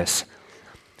do this.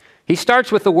 He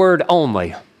starts with the word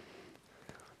only.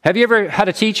 Have you ever had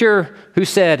a teacher who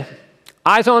said,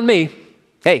 eyes on me?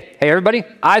 Hey, everybody,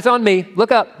 eyes on me.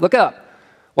 Look up.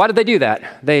 Why did they do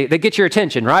that? They get your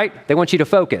attention, right? They want you to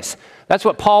focus. That's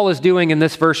what Paul is doing in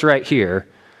this verse right here.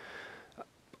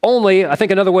 Only, I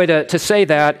think another way to say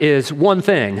that is one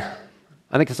thing.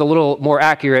 I think it's a little more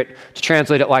accurate to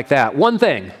translate it like that. One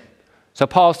thing. So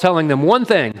Paul's telling them one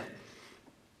thing.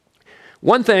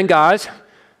 One thing, guys.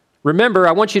 Remember,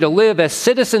 I want you to live as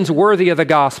citizens worthy of the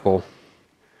gospel.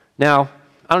 Now,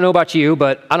 I don't know about you,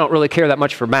 but I don't really care that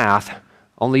much for math.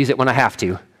 I'll use it when I have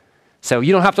to. So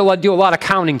you don't have to do a lot of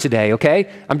counting today,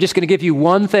 okay? I'm just going to give you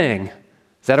one thing.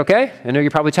 Is that okay? I know you're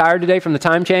probably tired today from the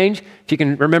time change. If you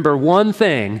can remember one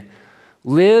thing,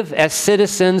 live as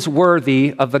citizens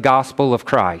worthy of the gospel of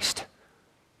Christ.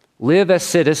 Live as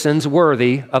citizens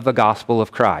worthy of the gospel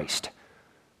of Christ.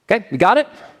 Okay, you got it?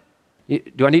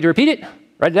 Do I need to repeat it?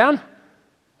 Write it down?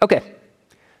 Okay.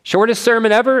 Shortest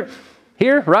sermon ever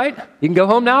here, right? You can go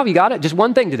home now. You got it? Just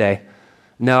one thing today.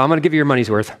 No, I'm going to give you your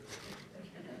money's worth.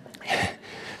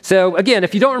 So again,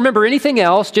 if you don't remember anything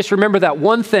else, just remember that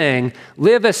one thing,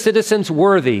 live as citizens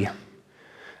worthy.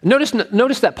 Notice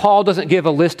that Paul doesn't give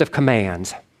a list of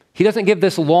commands. He doesn't give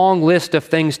this long list of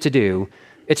things to do.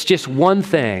 It's just one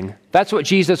thing. That's what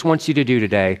Jesus wants you to do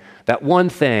today. That one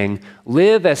thing,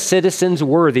 live as citizens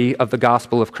worthy of the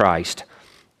gospel of Christ.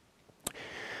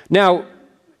 Now,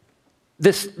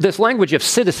 this language of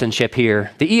citizenship here,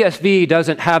 the ESV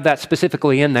doesn't have that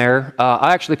specifically in there.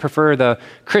 I actually prefer the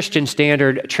Christian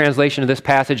Standard translation of this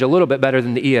passage a little bit better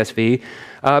than the ESV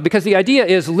because the idea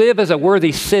is live as a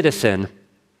worthy citizen.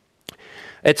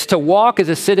 It's to walk as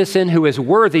a citizen who is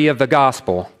worthy of the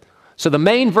gospel. So the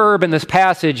main verb in this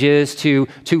passage is to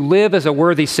live as a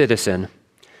worthy citizen,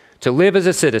 to live as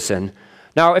a citizen.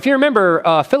 Now, if you remember,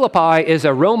 Philippi is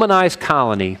a Romanized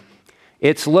colony.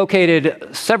 It's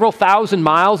located several thousand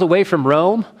miles away from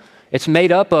Rome. It's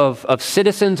made up of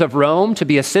citizens of Rome. To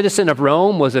be a citizen of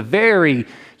Rome was a very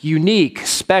unique,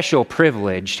 special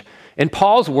privilege. In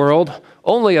Paul's world,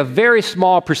 only a very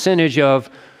small percentage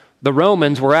of the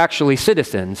Romans were actually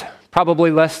citizens, probably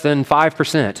less than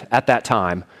 5% at that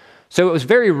time. So it was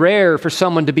very rare for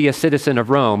someone to be a citizen of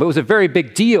Rome. It was a very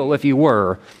big deal if you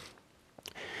were.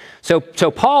 So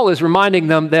Paul is reminding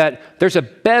them that there's a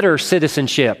better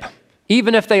citizenship.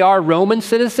 Even if they are Roman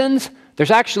citizens,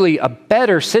 there's actually a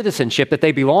better citizenship that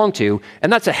they belong to, and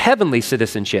that's a heavenly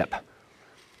citizenship.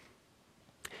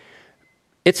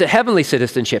 It's a heavenly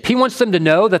citizenship. He wants them to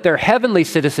know that their heavenly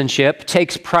citizenship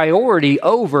takes priority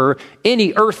over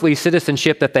any earthly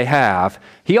citizenship that they have.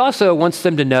 He also wants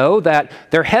them to know that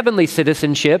their heavenly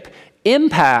citizenship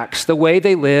impacts the way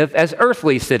they live as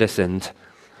earthly citizens.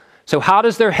 So how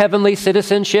does their heavenly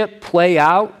citizenship play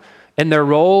out in their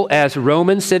role as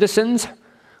Roman citizens?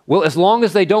 Well, as long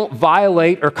as they don't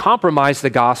violate or compromise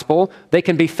the gospel, they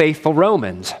can be faithful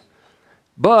Romans.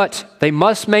 But they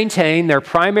must maintain their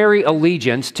primary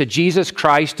allegiance to Jesus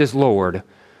Christ as Lord.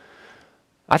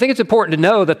 I think it's important to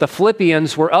know that the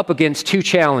Philippians were up against two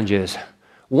challenges.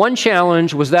 One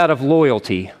challenge was that of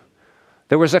loyalty.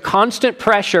 There was a constant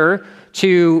pressure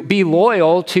to be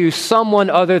loyal to someone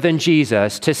other than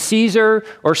Jesus, to Caesar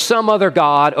or some other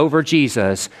god over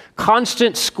Jesus.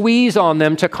 Constant squeeze on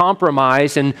them to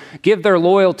compromise and give their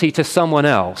loyalty to someone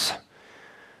else.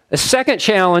 The second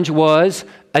challenge was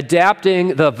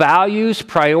adapting the values,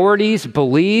 priorities,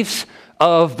 beliefs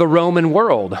of the Roman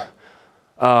world.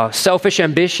 Selfish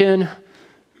ambition,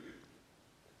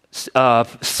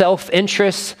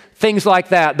 self-interest, things like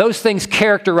that. Those things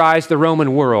characterized the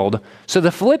Roman world. So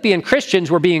the Philippian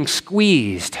Christians were being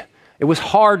squeezed. It was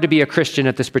hard to be a Christian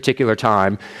at this particular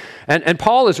time. And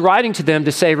Paul is writing to them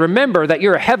to say, remember that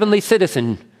you're a heavenly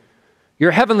citizen. You're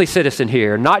a heavenly citizen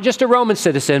here, not just a Roman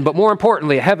citizen, but more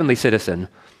importantly, a heavenly citizen.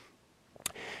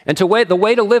 And the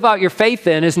way to live out your faith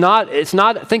then is it's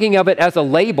not thinking of it as a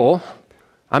label.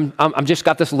 I'm just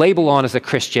got this label on as a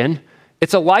Christian.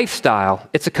 It's a lifestyle.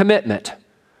 It's a commitment.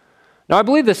 Now, I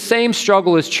believe the same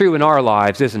struggle is true in our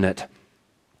lives, isn't it?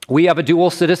 We have a dual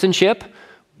citizenship.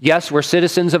 Yes, we're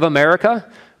citizens of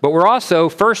America, but we're also,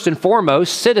 first and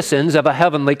foremost, citizens of a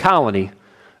heavenly colony,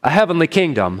 a heavenly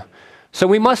kingdom. So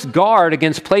we must guard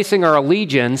against placing our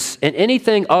allegiance in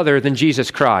anything other than Jesus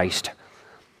Christ.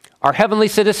 Our heavenly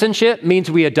citizenship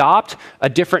means we adopt a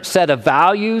different set of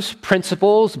values,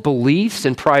 principles, beliefs,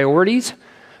 and priorities,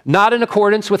 not in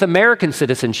accordance with American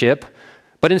citizenship,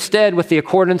 but instead with the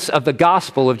accordance of the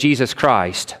gospel of Jesus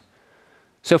Christ.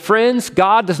 So friends,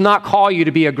 God does not call you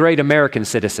to be a great American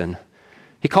citizen.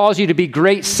 He calls you to be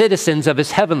great citizens of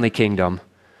his heavenly kingdom.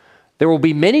 There will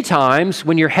be many times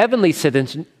when your heavenly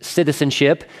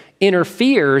citizenship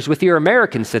interferes with your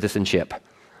American citizenship.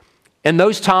 In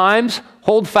those times,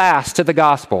 hold fast to the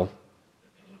gospel.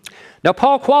 Now,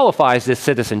 Paul qualifies this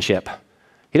citizenship.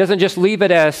 He doesn't just leave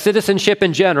it as citizenship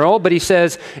in general, but he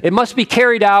says it must be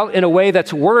carried out in a way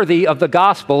that's worthy of the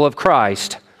gospel of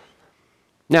Christ.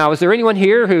 Now, is there anyone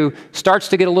here who starts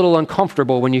to get a little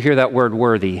uncomfortable when you hear that word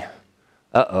worthy?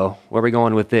 Uh-oh, where are we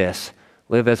going with this?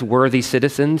 Live as worthy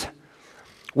citizens?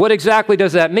 What exactly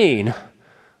does that mean?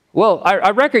 Well,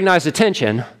 I recognize the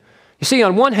tension. You see,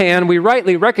 on one hand, we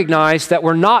rightly recognize that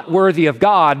we're not worthy of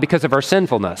God because of our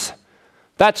sinfulness.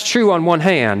 That's true on one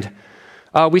hand.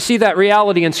 We see that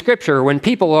reality in Scripture. When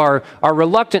people are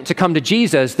reluctant to come to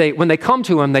Jesus, when they come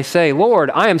to him, they say, Lord,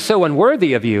 I am so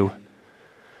unworthy of you.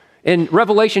 In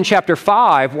Revelation chapter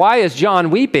 5, why is John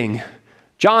weeping?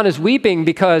 John is weeping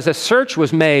because a search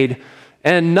was made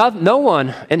and no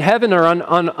one in heaven or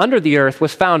under the earth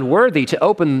was found worthy to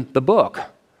open the book.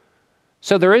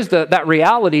 So there is that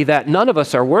reality that none of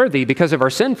us are worthy because of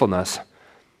our sinfulness.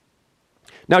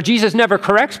 Now, Jesus never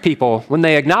corrects people when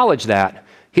they acknowledge that.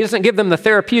 He doesn't give them the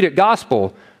therapeutic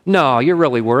gospel. No, you're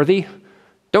really worthy.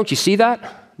 Don't you see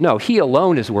that? No, he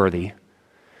alone is worthy.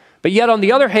 But yet, on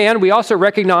the other hand, we also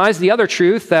recognize the other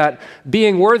truth that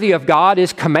being worthy of God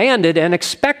is commanded and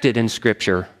expected in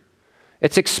Scripture.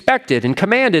 It's expected and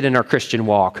commanded in our Christian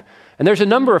walk. And there's a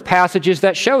number of passages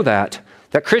that show that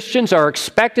Christians are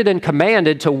expected and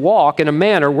commanded to walk in a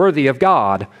manner worthy of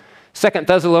God. 2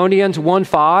 Thessalonians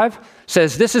 1:5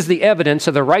 says, this is the evidence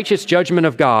of the righteous judgment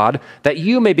of God, that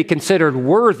you may be considered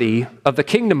worthy of the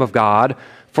kingdom of God,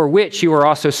 for which you are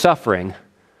also suffering.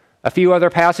 A few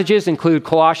other passages include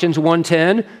Colossians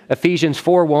 1:10, Ephesians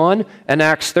 4:1, and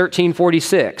Acts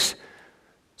 13:46.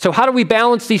 So how do we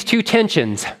balance these two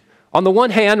tensions? On the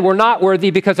one hand, we're not worthy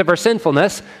because of our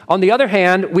sinfulness. On the other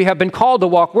hand, we have been called to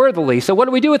walk worthily. So what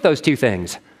do we do with those two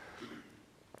things?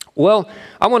 Well,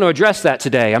 I want to address that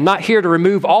today. I'm not here to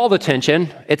remove all the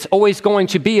tension. It's always going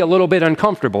to be a little bit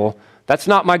uncomfortable. That's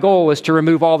not my goal, is to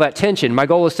remove all that tension. My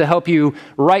goal is to help you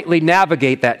rightly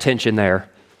navigate that tension there.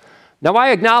 Now,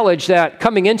 I acknowledge that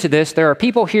coming into this, there are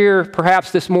people here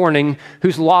perhaps this morning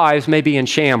whose lives may be in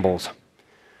shambles.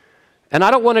 And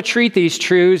I don't want to treat these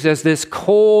truths as this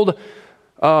cold,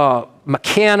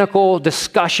 mechanical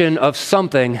discussion of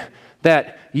something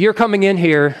that you're coming in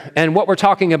here and what we're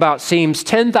talking about seems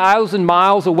 10,000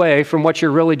 miles away from what you're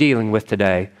really dealing with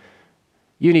today.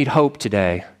 You need hope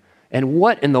today. And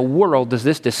what in the world does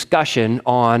this discussion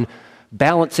on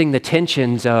balancing the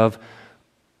tensions of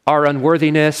our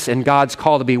unworthiness and God's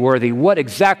call to be worthy, what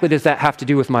exactly does that have to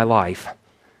do with my life?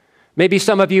 Maybe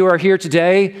some of you are here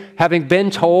today having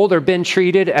been told or been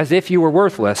treated as if you were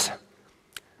worthless.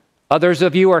 Others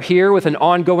of you are here with an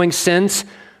ongoing sense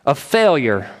of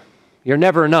failure. You're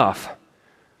never enough.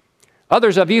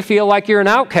 Others of you feel like you're an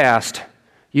outcast.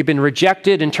 You've been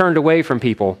rejected and turned away from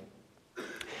people.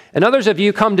 And others of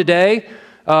you come today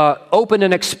open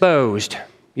and exposed.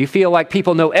 You feel like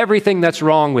people know everything that's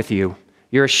wrong with you.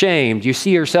 You're ashamed. You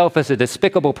see yourself as a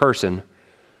despicable person.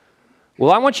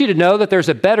 Well, I want you to know that there's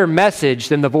a better message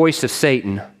than the voice of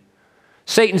Satan.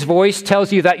 Satan's voice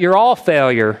tells you that you're all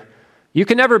failure. You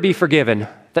can never be forgiven,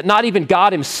 that not even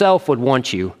God himself would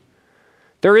want you.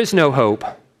 There is no hope.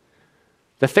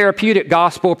 The therapeutic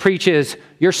gospel preaches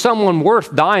you're someone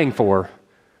worth dying for,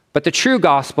 but the true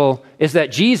gospel is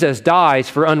that Jesus dies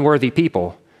for unworthy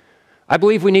people. I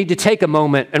believe we need to take a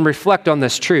moment and reflect on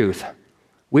this truth.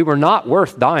 We were not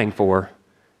worth dying for,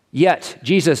 yet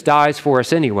Jesus dies for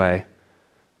us anyway.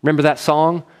 Remember that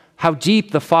song? How deep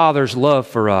the Father's love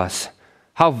for us,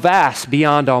 how vast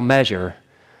beyond all measure,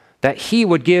 that he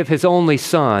would give his only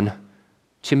Son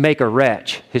to make a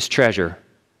wretch his treasure.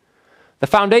 The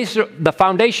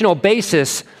foundational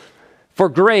basis for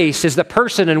grace is the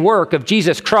person and work of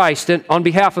Jesus Christ on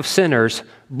behalf of sinners,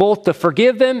 both to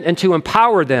forgive them and to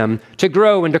empower them to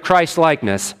grow into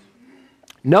Christ-likeness.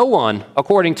 No one,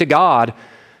 according to God,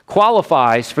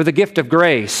 qualifies for the gift of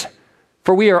grace,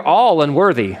 for we are all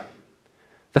unworthy.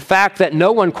 The fact that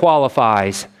no one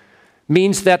qualifies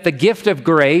means that the gift of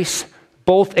grace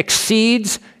both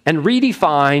exceeds and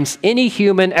redefines any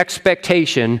human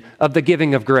expectation of the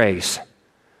giving of grace.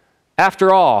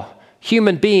 After all,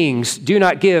 human beings do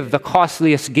not give the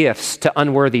costliest gifts to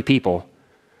unworthy people.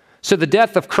 So the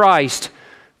death of Christ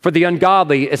for the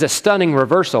ungodly is a stunning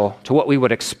reversal to what we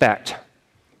would expect.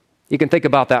 You can think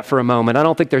about that for a moment. I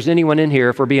don't think there's anyone in here,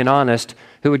 if we're being honest,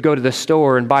 who would go to the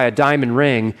store and buy a diamond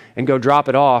ring and go drop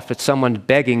it off at someone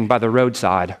begging by the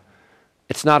roadside.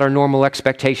 It's not our normal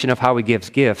expectation of how he gives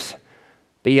gifts,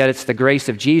 but yet it's the grace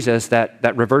of Jesus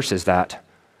that reverses that.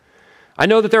 I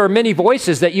know that there are many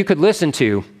voices that you could listen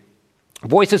to,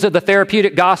 voices of the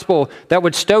therapeutic gospel that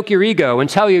would stoke your ego and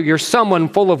tell you you're someone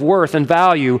full of worth and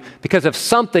value because of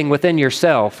something within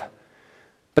yourself.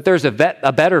 But there's a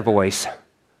better voice.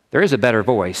 There is a better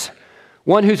voice,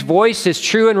 one whose voice is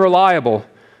true and reliable,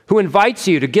 who invites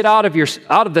you to get out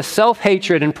of the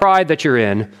self-hatred and pride that you're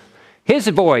in. His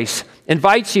voice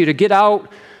invites you to get out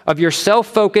of your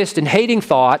self-focused and hating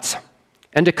thoughts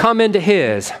and to come into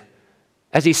his.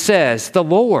 As he says, the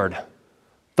Lord,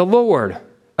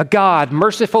 a God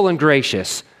merciful and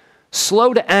gracious,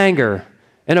 slow to anger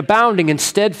and abounding in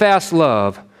steadfast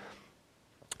love,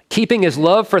 keeping his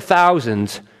love for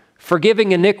thousands,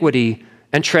 forgiving iniquity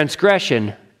and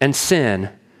transgression and sin.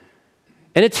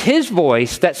 And it's his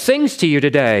voice that sings to you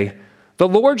today. The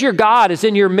Lord your God is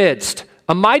in your midst,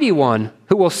 a mighty one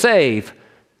who will save.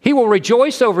 He will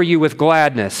rejoice over you with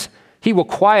gladness. He will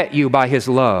quiet you by his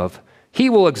love. He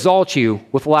will exalt you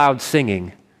with loud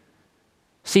singing.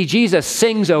 See, Jesus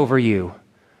sings over you,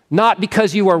 not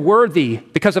because you are worthy,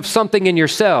 because of something in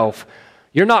yourself.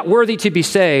 You're not worthy to be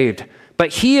saved, but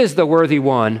he is the worthy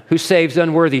one who saves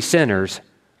unworthy sinners.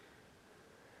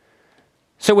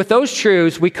 So with those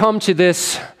truths, we come to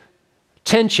this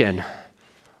tension.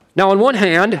 Now, on one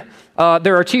hand,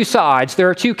 there are two sides. There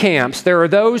are two camps. There are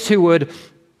those who would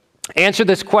answer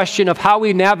this question of how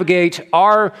we navigate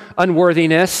our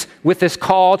unworthiness with this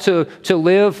call to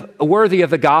live worthy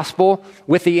of the gospel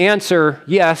with the answer,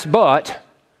 yes, but.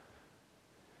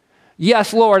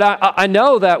 Yes, Lord, I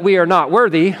know that we are not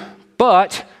worthy,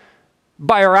 but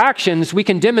by our actions, we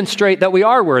can demonstrate that we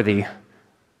are worthy.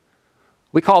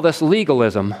 We call this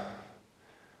legalism.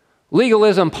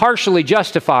 Legalism partially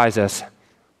justifies us.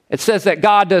 It says that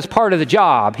God does part of the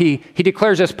job. He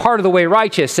declares us part of the way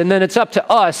righteous, and then it's up to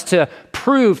us to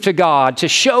prove to God, to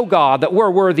show God that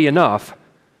we're worthy enough.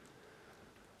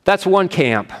 That's one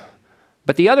camp.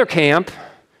 But the other camp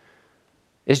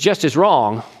is just as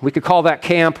wrong. We could call that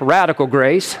camp radical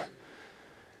grace.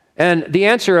 And the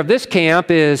answer of this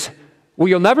camp is, well,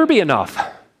 you'll never be enough.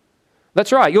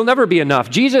 That's right, you'll never be enough.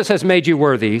 Jesus has made you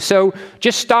worthy. So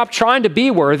just stop trying to be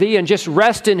worthy and just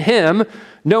rest in Him,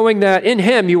 knowing that in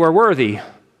Him you are worthy.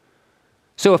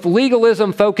 So if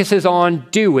legalism focuses on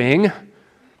doing,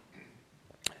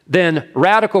 then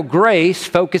radical grace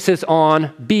focuses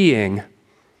on being.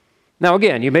 Now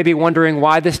again, you may be wondering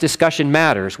why this discussion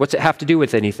matters. What's it have to do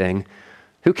with anything?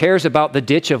 Who cares about the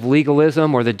ditch of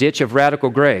legalism or the ditch of radical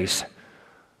grace?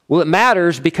 Well, it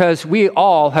matters because we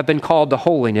all have been called to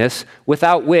holiness,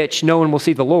 without which no one will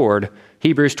see the Lord.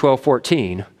 Hebrews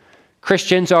 12:14.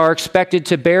 Christians are expected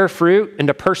to bear fruit and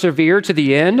to persevere to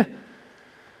the end.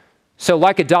 So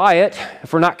like a diet,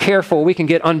 if we're not careful, we can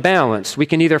get unbalanced. We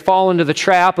can either fall into the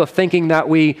trap of thinking that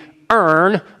we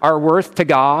earn our worth to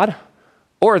God,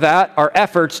 or that our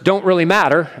efforts don't really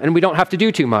matter and we don't have to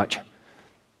do too much.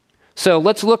 So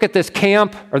let's look at this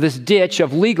camp or this ditch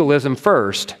of legalism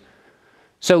first.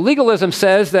 So legalism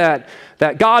says that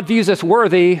God views us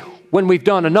worthy when we've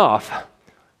done enough,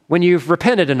 when you've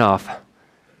repented enough,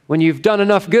 when you've done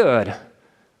enough good,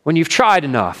 when you've tried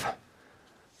enough.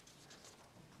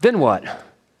 Then what?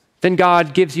 Then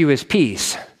God gives you His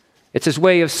peace. It's His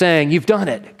way of saying, you've done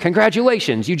it.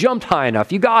 Congratulations, you jumped high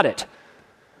enough, you got it.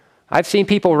 I've seen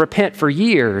people repent for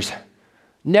years,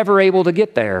 never able to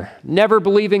get there, never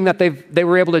believing that they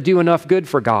were able to do enough good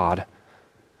for God.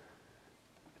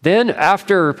 Then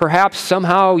after perhaps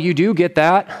somehow you do get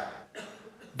that,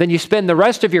 then you spend the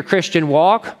rest of your Christian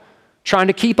walk trying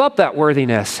to keep up that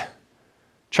worthiness,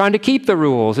 trying to keep the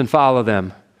rules and follow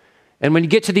them. And when you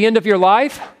get to the end of your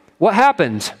life, what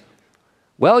happens?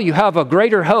 Well, you have a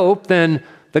greater hope than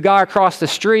the guy across the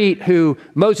street who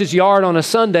mows his yard on a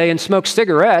Sunday and smokes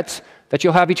cigarettes, that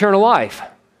you'll have eternal life.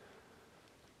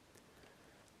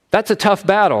 That's a tough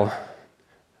battle.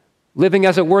 Living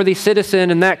as a worthy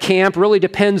citizen in that camp really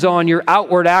depends on your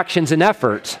outward actions and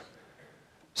efforts.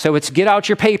 So it's get out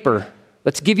your paper.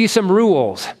 Let's give you some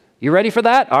rules. You ready for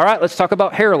that? All right, let's talk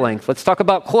about hair length. Let's talk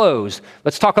about clothes.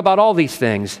 Let's talk about all these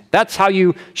things. That's how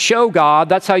you show God.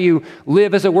 That's how you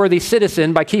live as a worthy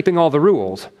citizen, by keeping all the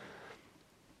rules.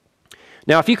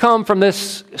 Now, if you come from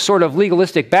this sort of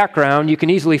legalistic background, you can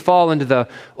easily fall into the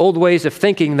old ways of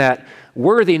thinking that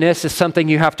worthiness is something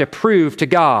you have to prove to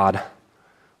God.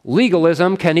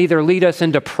 Legalism can either lead us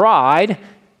into pride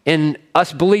in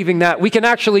us believing that we can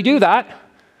actually do that,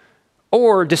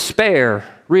 or despair,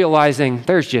 realizing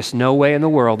there's just no way in the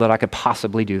world that I could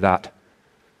possibly do that.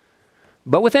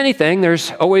 But with anything,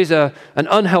 there's always an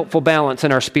unhelpful balance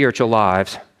in our spiritual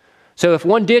lives. So if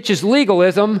one ditch is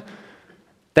legalism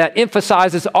that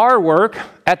emphasizes our work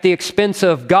at the expense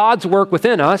of God's work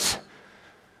within us,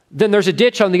 then there's a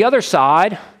ditch on the other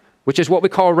side, which is what we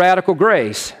call radical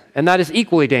grace, and that is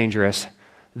equally dangerous.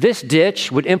 This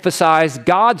ditch would emphasize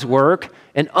God's work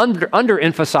and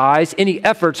underemphasize any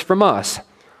efforts from us.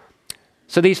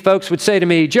 So these folks would say to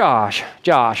me, Josh,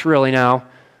 really now,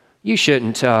 you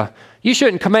shouldn't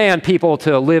command people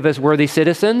to live as worthy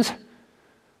citizens.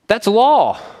 That's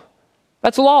law.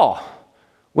 That's law.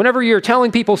 Whenever you're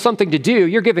telling people something to do,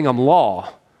 you're giving them law.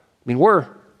 I mean, we're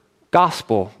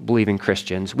gospel-believing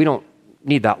Christians. We don't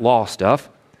need that law stuff.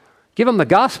 Give them the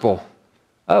gospel.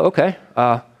 Oh, okay.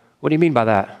 What do you mean by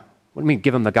that? What do you mean,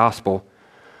 give them the gospel?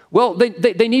 Well,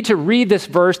 they need to read this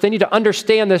verse. They need to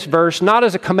understand this verse, not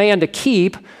as a command to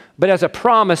keep, but as a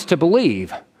promise to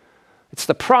believe. It's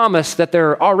the promise that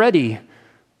they're already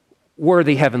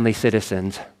worthy heavenly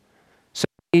citizens. So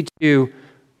they need to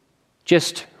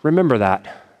just remember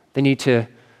that. They need to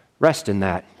rest in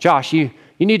that. Josh, you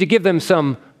need to give them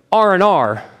some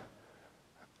R&R.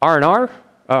 R&R?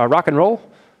 Rock and roll?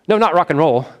 No, not rock and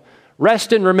roll.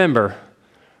 Rest and remember.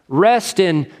 Rest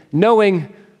in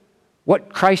knowing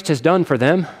what Christ has done for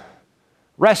them.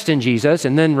 Rest in Jesus,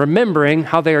 and then remembering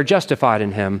how they are justified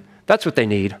in Him. That's what they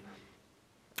need.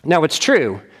 Now, it's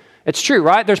true. It's true,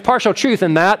 right? There's partial truth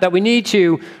in that we need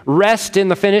to rest in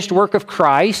the finished work of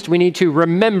Christ. We need to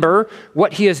remember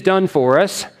what He has done for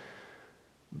us.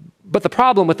 But the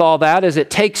problem with all that is it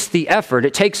takes the effort.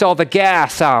 It takes all the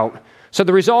gas out. So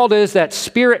the result is that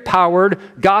Spirit-powered,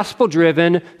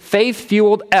 gospel-driven,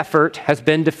 faith-fueled effort has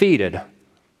been defeated.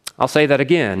 I'll say that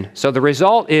again. So the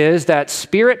result is that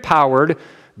Spirit-powered,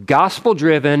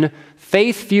 gospel-driven,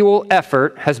 faith-fueled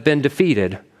effort has been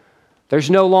defeated. There's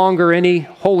no longer any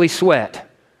holy sweat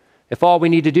if all we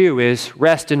need to do is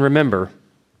rest and remember.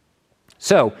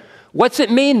 So, what's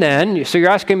it mean then? So you're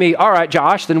asking me, all right,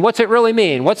 Josh, then what's it really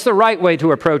mean? What's the right way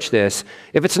to approach this?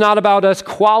 If it's not about us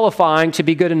qualifying to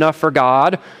be good enough for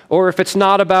God, or if it's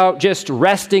not about just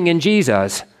resting in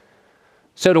Jesus.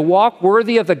 So to walk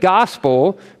worthy of the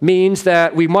gospel means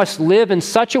that we must live in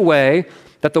such a way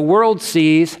that the world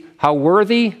sees how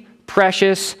worthy,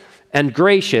 precious, and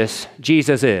gracious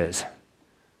Jesus is.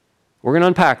 We're going to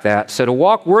unpack that. So to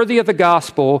walk worthy of the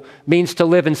gospel means to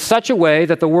live in such a way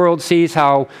that the world sees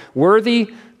how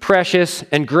worthy, precious,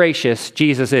 and gracious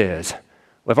Jesus is.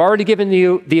 We've already given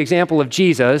you the example of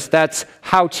Jesus. That's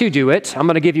how to do it. I'm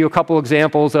going to give you a couple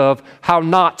examples of how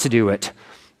not to do it.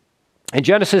 In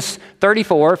Genesis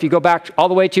 34, if you go back all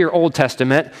the way to your Old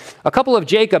Testament, a couple of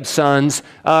Jacob's sons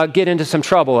get into some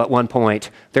trouble at one point.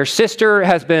 Their sister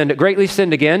has been greatly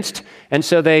sinned against, and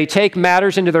so they take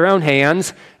matters into their own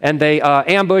hands, and they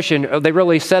ambush, and they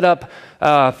really set up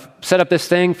this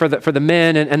thing for the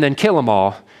men, and then kill them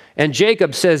all. And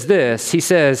Jacob says this, he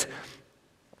says,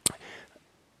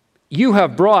 "You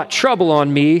have brought trouble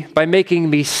on me by making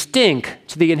me stink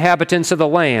to the inhabitants of the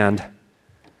land."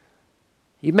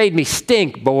 You made me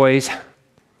stink, boys.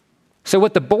 So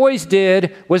what the boys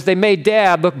did was they made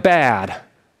Dad look bad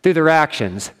through their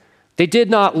actions. They did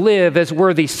not live as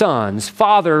worthy sons.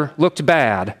 Father looked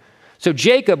bad. So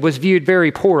Jacob was viewed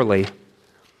very poorly.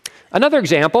 Another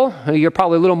example, you're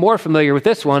probably a little more familiar with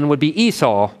this one, would be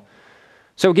Esau.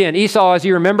 So again, Esau, as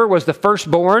you remember, was the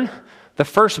firstborn. The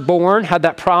firstborn had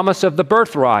that promise of the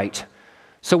birthright.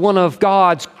 So one of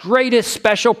God's greatest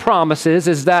special promises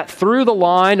is that through the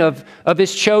line of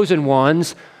his chosen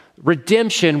ones,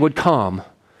 redemption would come.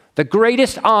 The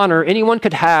greatest honor anyone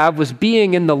could have was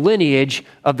being in the lineage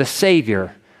of the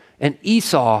Savior. And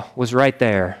Esau was right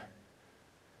there.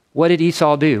 What did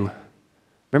Esau do?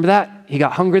 Remember that? He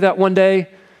got hungry that one day,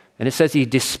 and it says he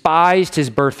despised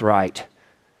his birthright,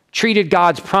 treated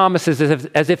God's promises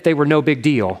as if they were no big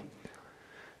deal.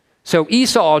 So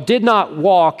Esau did not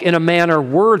walk in a manner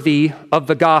worthy of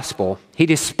the gospel. He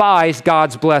despised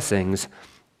God's blessings.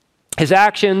 His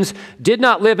actions did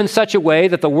not live in such a way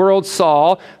that the world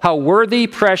saw how worthy,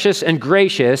 precious, and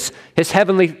gracious his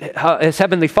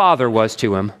heavenly Father was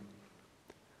to him.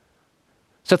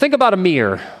 So think about a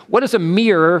mirror. What does a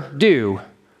mirror do?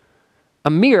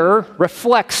 A mirror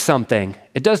reflects something.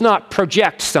 It does not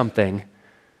project something.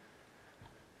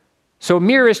 So a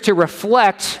mirror is to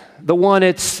reflect the one who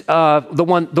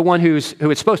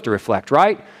it's supposed to reflect,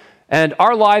 right? And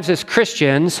our lives as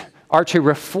Christians are to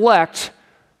reflect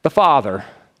the Father.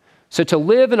 So to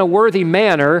live in a worthy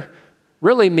manner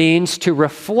really means to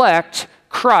reflect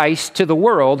Christ to the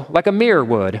world like a mirror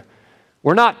would.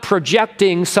 We're not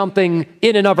projecting something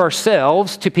in and of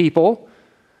ourselves to people.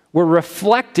 We're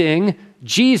reflecting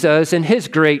Jesus and his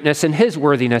greatness and his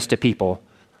worthiness to people.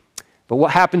 But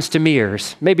what happens to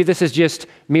mirrors? Maybe this is just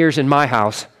mirrors in my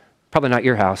house. Probably not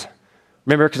your house.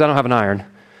 Remember, because I don't have an iron.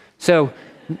 So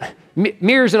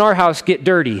mirrors in our house get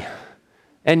dirty.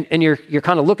 And you're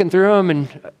kind of looking through them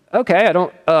and, okay,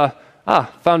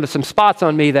 found some spots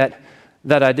on me that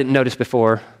I didn't notice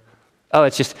before. Oh,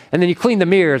 it's just, and then you clean the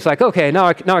mirror. It's like, okay, now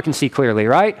I can see clearly,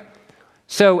 right?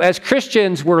 So as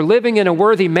Christians, we're living in a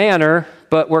worthy manner,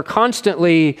 but we're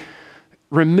constantly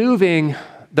removing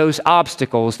those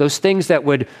obstacles, those things that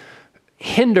would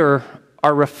hinder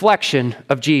our reflection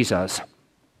of Jesus.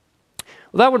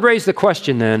 Well, that would raise the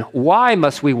question then, why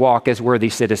must we walk as worthy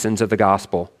citizens of the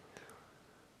gospel?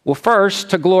 Well,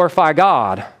 first, to glorify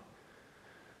God.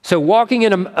 So walking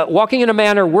in a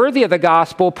manner worthy of the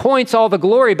gospel points all the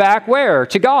glory back where?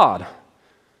 To God.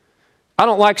 I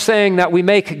don't like saying that we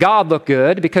make God look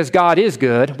good because God is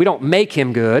good. We don't make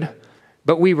him good,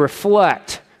 but we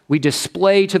reflect, we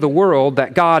display to the world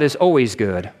that God is always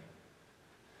good.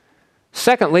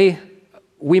 Secondly,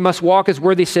 we must walk as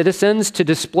worthy citizens to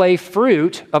display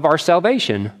fruit of our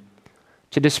salvation,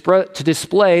 to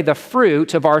display the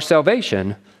fruit of our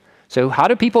salvation. So how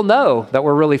do people know that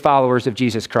we're really followers of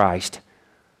Jesus Christ?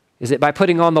 Is it by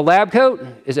putting on the lab coat?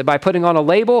 Is it by putting on a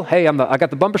label? Hey, I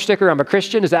got the bumper sticker, I'm a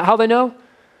Christian. Is that how they know?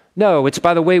 No, it's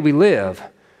by the way we live.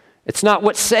 It's not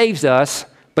what saves us,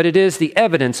 but it is the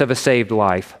evidence of a saved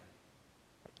life.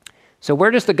 So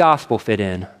where does the gospel fit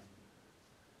in?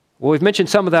 Well, we've mentioned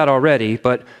some of that already,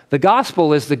 but the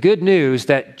gospel is the good news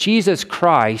that Jesus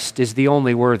Christ is the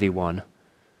only worthy one.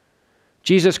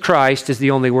 Jesus Christ is the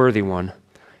only worthy one.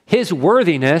 His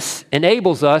worthiness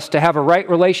enables us to have a right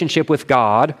relationship with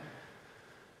God,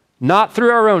 not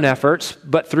through our own efforts,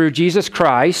 but through Jesus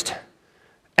Christ.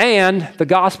 And the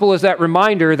gospel is that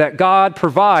reminder that God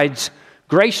provides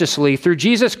graciously through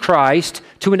Jesus Christ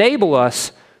to enable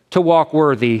us to walk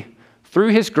worthy through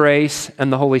his grace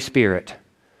and the Holy Spirit.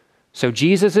 So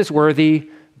Jesus is worthy.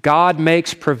 God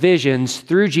makes provisions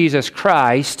through Jesus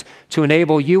Christ to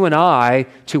enable you and I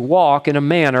to walk in a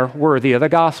manner worthy of the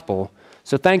gospel.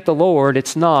 So thank the Lord,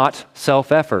 it's not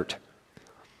self-effort.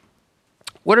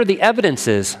 What are the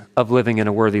evidences of living in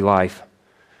a worthy life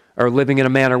or living in a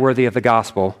manner worthy of the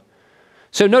gospel?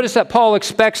 So notice that Paul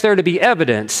expects there to be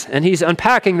evidence, and he's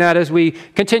unpacking that as we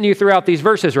continue throughout these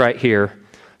verses right here.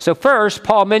 So first,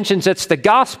 Paul mentions it's the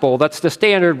gospel that's the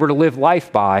standard we're to live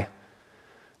life by.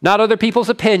 Not other people's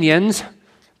opinions,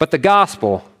 but the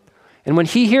gospel. And when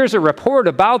he hears a report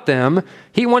about them,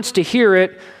 he wants to hear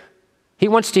it. He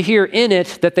wants to hear in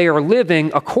it that they are living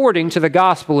according to the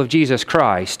gospel of Jesus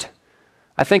Christ.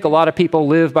 I think a lot of people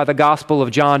live by the gospel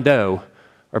of John Doe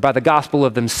or by the gospel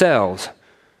of themselves.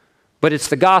 But it's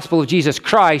the gospel of Jesus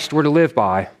Christ we're to live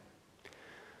by.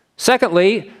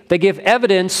 Secondly, they give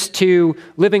evidence to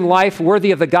living life worthy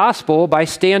of the gospel by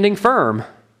standing firm.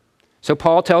 So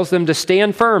Paul tells them to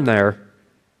stand firm there.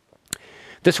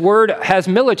 This word has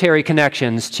military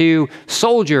connections to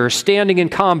soldiers standing in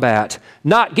combat,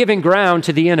 not giving ground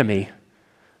to the enemy.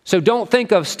 So don't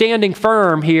think of standing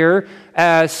firm here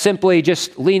as simply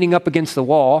just leaning up against the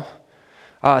wall.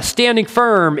 Standing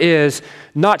firm is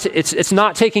not, it's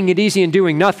not taking it easy and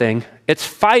doing nothing. It's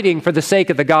fighting for the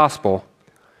sake of the gospel.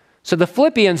 So the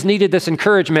Philippians needed this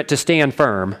encouragement to stand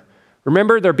firm.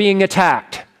 Remember, they're being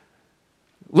attacked.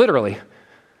 Literally.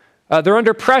 They're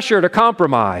under pressure to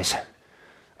compromise.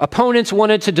 Opponents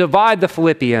wanted to divide the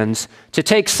Philippians, to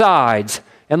take sides.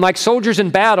 And like soldiers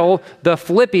in battle, the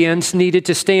Philippians needed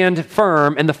to stand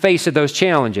firm in the face of those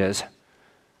challenges.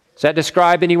 Does that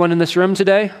describe anyone in this room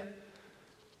today?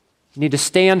 You need to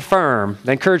stand firm.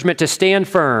 The encouragement to stand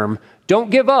firm. Don't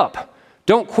give up.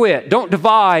 Don't quit. Don't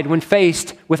divide when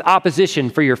faced with opposition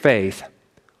for your faith.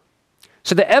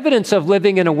 So the evidence of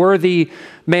living in a worthy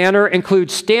manner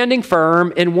includes standing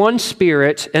firm in one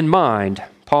spirit and mind.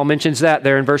 Paul mentions that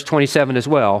there in verse 27 as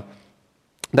well.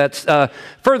 That's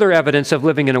further evidence of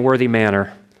living in a worthy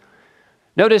manner.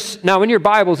 Notice, now in your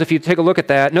Bibles, if you take a look at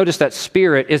that, notice that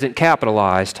spirit isn't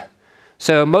capitalized.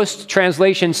 So most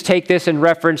translations take this in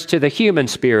reference to the human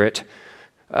spirit,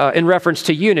 in reference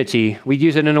to unity. We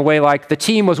use it in a way like the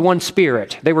team was one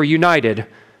spirit. They were united.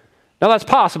 Now that's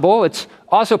possible. It's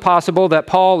also possible that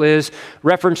Paul is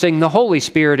referencing the Holy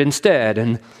Spirit instead,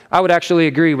 and I would actually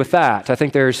agree with that. I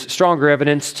think there's stronger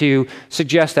evidence to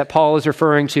suggest that Paul is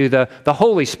referring to the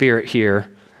Holy Spirit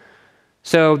here.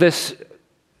 So this,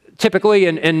 typically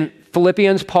in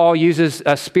Philippians, Paul uses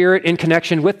a spirit in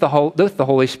connection with the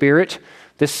Holy Spirit.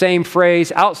 This same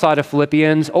phrase outside of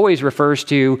Philippians always refers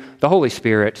to the Holy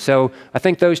Spirit. So I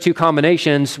think those two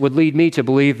combinations would lead me to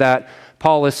believe that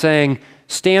Paul is saying,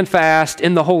 stand fast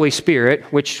in the Holy Spirit,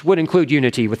 which would include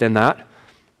unity within that.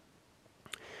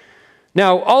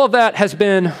 Now, all of that has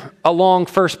been a long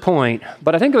first point,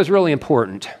 but I think it was really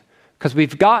important because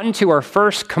we've gotten to our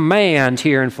first command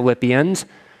here in Philippians,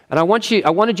 and I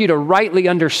wanted you to rightly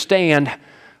understand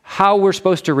how we're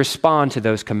supposed to respond to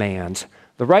those commands.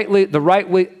 The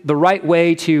right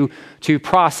way to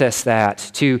process that,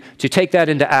 to take that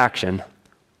into action.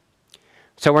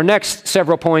 So our next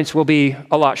several points will be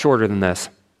a lot shorter than this.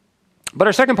 But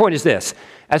our second point is this.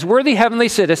 As worthy heavenly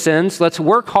citizens, let's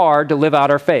work hard to live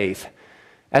out our faith.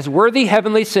 As worthy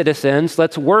heavenly citizens,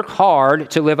 let's work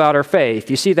hard to live out our faith.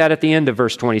 You see that at the end of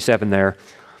verse 27 there.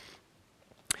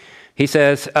 He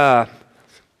says,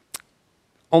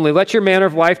 only let your manner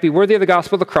of life be worthy of the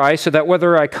gospel of Christ, so that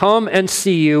whether I come and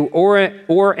see you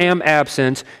or am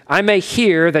absent, I may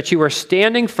hear that you are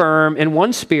standing firm in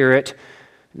one spirit.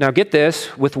 Now get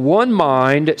this, with one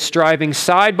mind, striving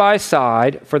side by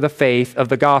side for the faith of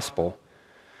the gospel.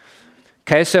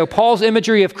 Okay, so Paul's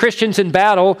imagery of Christians in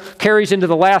battle carries into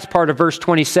the last part of verse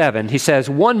 27. He says,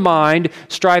 one mind,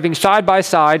 striving side by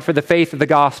side for the faith of the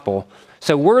gospel.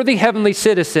 So worthy heavenly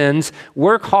citizens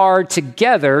work hard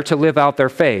together to live out their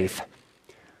faith.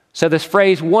 So this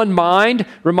phrase, one mind,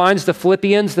 reminds the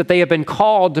Philippians that they have been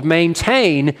called to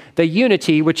maintain the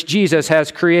unity which Jesus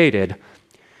has created.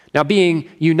 Now, being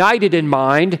united in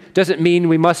mind doesn't mean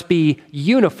we must be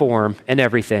uniform in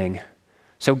everything.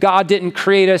 So God didn't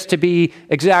create us to be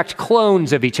exact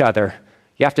clones of each other.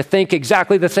 You have to think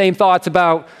exactly the same thoughts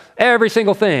about every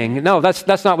single thing. No,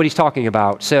 that's not what he's talking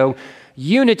about. So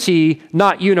unity,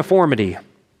 not uniformity.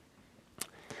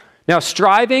 Now,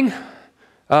 striving,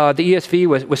 the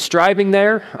ESV was striving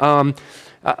there.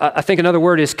 I think another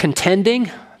word is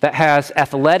contending, that has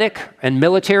athletic and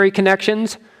military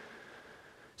connections.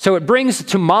 So it brings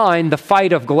to mind the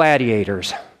fight of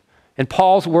gladiators. In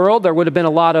Paul's world, there would have been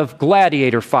a lot of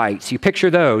gladiator fights. You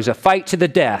picture those, a fight to the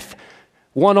death.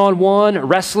 one-on-one,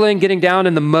 wrestling, getting down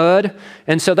in the mud.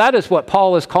 And so that is what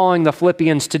Paul is calling the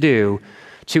Philippians to do,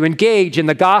 to engage in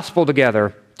the gospel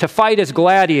together, to fight as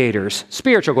gladiators,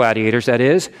 spiritual gladiators, that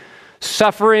is,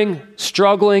 suffering,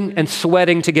 struggling, and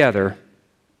sweating together.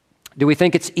 Do we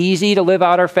think it's easy to live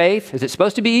out our faith? Is it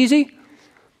supposed to be easy?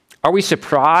 Are we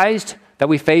surprised that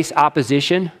we face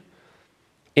opposition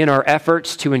in our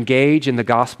efforts to engage in the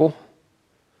gospel?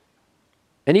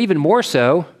 And even more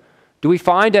so, do we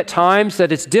find at times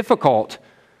that it's difficult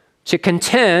to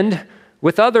contend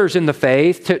with others in the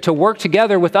faith, to work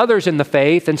together with others in the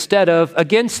faith instead of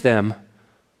against them?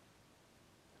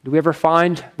 Do we ever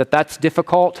find that that's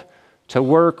difficult, to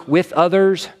work with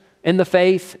others in the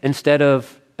faith instead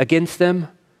of against them?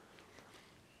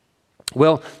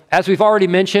 Well, as we've already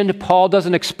mentioned, Paul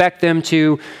doesn't expect them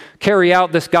to carry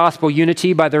out this gospel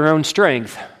unity by their own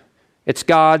strength. It's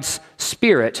God's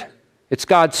Spirit, it's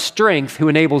God's strength who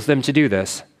enables them to do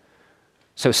this.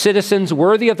 So citizens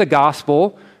worthy of the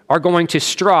gospel are going to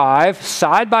strive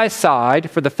side by side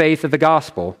for the faith of the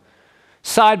gospel.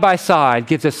 Side by side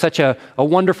gives us such a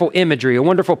wonderful imagery, a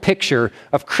wonderful picture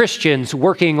of Christians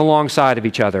working alongside of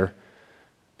each other.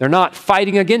 They're not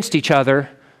fighting against each other,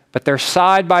 but they're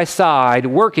side by side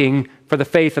working for the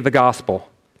faith of the gospel.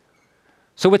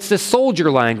 So it's this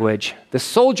soldier language. The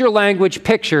soldier language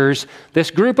pictures this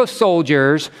group of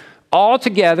soldiers all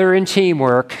together in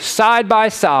teamwork, side by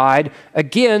side,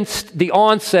 against the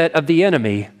onset of the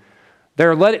enemy.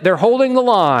 They're holding the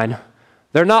line.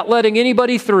 They're not letting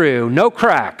anybody through, no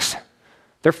cracks.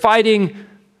 They're fighting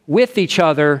with each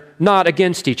other, not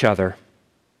against each other.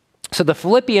 So the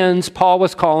Philippians, Paul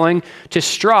was calling to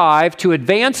strive to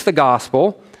advance the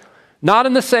gospel, not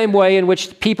in the same way in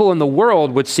which people in the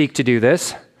world would seek to do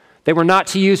this. They were not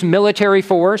to use military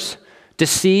force,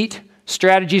 deceit,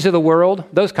 strategies of the world,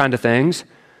 those kind of things.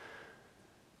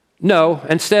 No,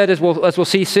 instead, as we'll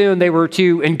see soon, they were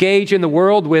to engage in the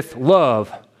world with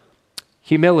love,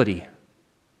 humility,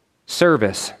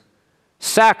 service,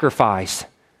 sacrifice,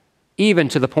 even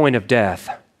to the point of death.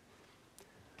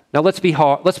 Now let's be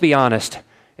honest.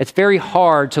 It's very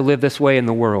hard to live this way in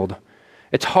the world.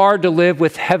 It's hard to live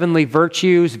with heavenly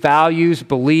virtues, values,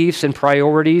 beliefs, and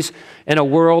priorities in a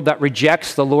world that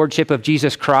rejects the lordship of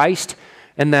Jesus Christ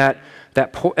and that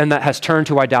has turned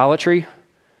to idolatry.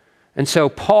 And so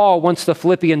Paul wants the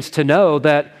Philippians to know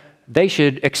that they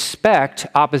should expect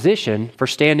opposition for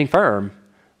standing firm.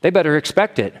 They better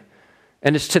expect it.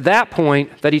 And it's to that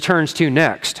point that he turns to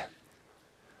next.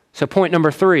 So point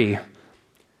number 3,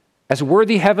 as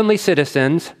worthy heavenly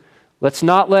citizens, let's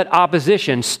not let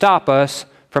opposition stop us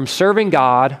from serving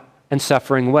God and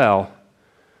suffering well.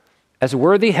 As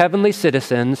worthy heavenly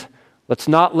citizens, let's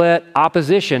not let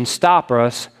opposition stop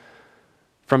us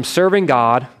from serving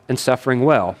God and suffering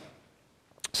well.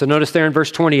 So notice there in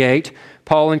verse 28,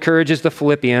 Paul encourages the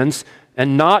Philippians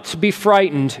and not to be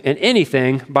frightened in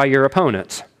anything by your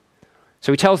opponents.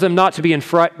 So he tells them not to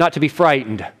be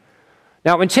frightened.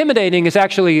 Now, intimidating is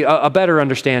actually a better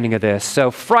understanding of this.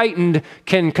 So frightened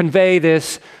can convey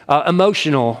this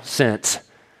emotional sense.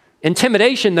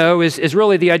 Intimidation, though, is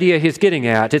really the idea he's getting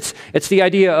at. It's the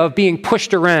idea of being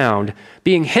pushed around,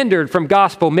 being hindered from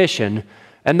gospel mission.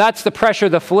 And that's the pressure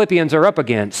the Philippians are up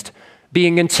against,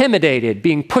 being intimidated,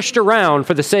 being pushed around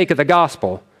for the sake of the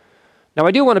gospel. Now,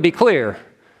 I do want to be clear.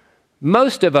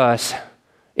 Most of us,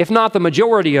 if not the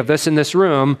majority of us in this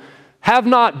room, have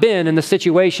not been in the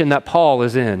situation that Paul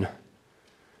is in.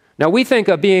 Now, we think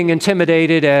of being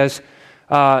intimidated as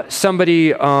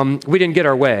somebody, we didn't get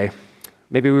our way.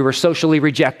 Maybe we were socially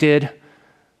rejected.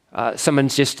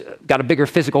 Someone's just got a bigger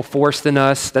physical force than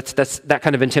us. That's that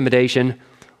kind of intimidation.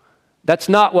 That's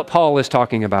not what Paul is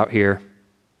talking about here.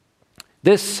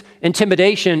 This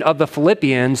intimidation of the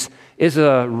Philippians is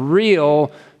a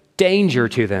real danger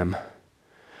to them.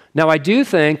 Now, I do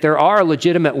think there are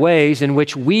legitimate ways in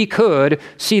which we could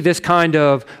see this kind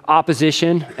of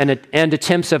opposition and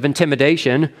attempts of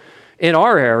intimidation in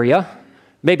our area.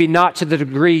 Maybe not to the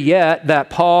degree yet that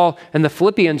Paul and the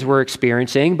Philippians were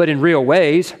experiencing, but in real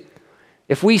ways.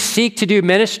 If we seek to do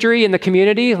ministry in the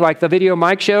community, like the video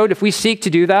Mike showed, if we seek to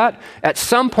do that, at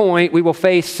some point we will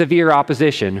face severe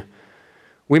opposition.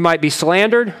 We might be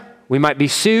slandered, we might be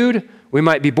sued, we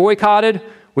might be boycotted,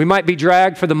 we might be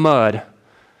dragged for the mud.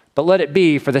 But let it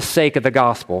be for the sake of the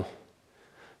gospel.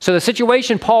 So the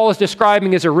situation Paul is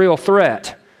describing is a real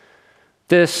threat.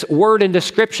 This word and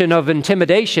description of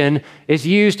intimidation is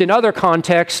used in other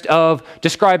contexts of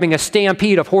describing a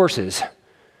stampede of horses.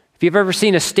 If you've ever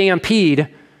seen a stampede,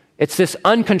 it's this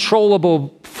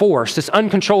uncontrollable force, this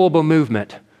uncontrollable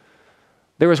movement.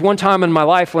 There was one time in my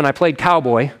life when I played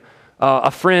cowboy,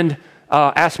 a friend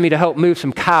asked me to help move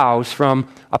some cows from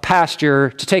a pasture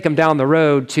to take them down the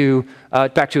road to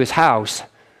back to his house.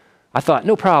 I thought,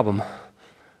 no problem.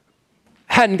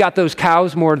 Hadn't got those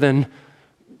cows more than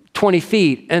 20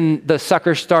 feet, and the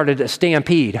sucker started a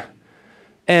stampede.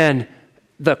 And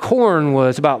the corn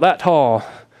was about that tall,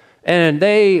 and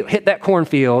they hit that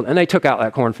cornfield, and they took out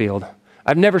that cornfield.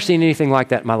 I've never seen anything like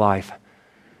that in my life.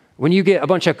 When you get a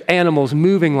bunch of animals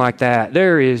moving like that,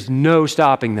 there is no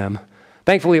stopping them.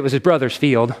 Thankfully, it was his brother's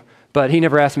field, but he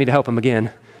never asked me to help him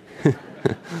again.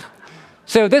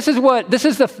 So this is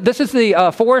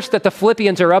the force that the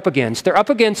Philippians are up against. They're up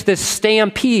against this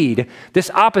stampede,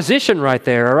 this opposition right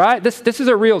there, all right? This is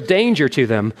a real danger to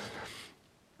them.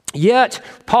 Yet,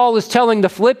 Paul is telling the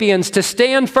Philippians to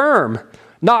stand firm,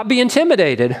 not be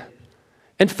intimidated.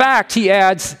 In fact, he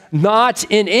adds, not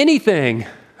in anything.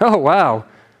 Oh, wow.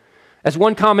 As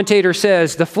one commentator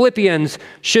says, the Philippians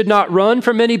should not run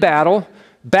from any battle,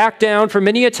 back down from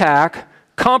any attack,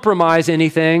 compromise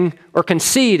anything, or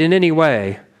concede in any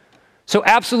way. So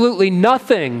absolutely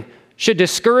nothing should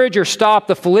discourage or stop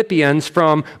the Philippians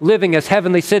from living as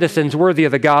heavenly citizens worthy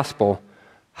of the gospel.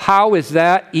 How is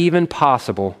that even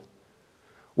possible?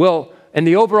 Well, in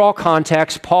the overall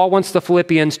context, Paul wants the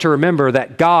Philippians to remember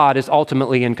that God is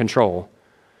ultimately in control.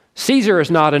 Caesar is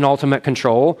not in ultimate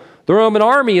control. The Roman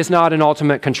army is not in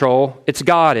ultimate control. It's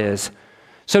God is.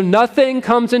 So nothing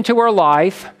comes into our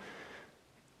life,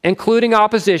 including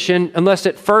opposition, unless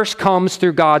it first comes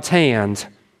through God's hands.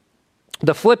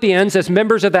 The Philippians, as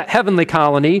members of that heavenly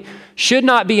colony, should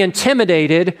not be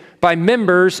intimidated by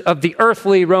members of the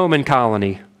earthly Roman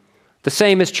colony. The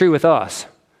same is true with us.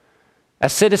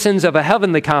 As citizens of a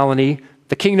heavenly colony,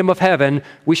 the kingdom of heaven,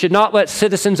 we should not let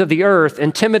citizens of the earth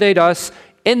intimidate us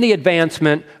in the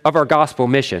advancement of our gospel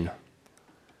mission.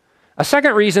 A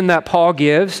second reason that Paul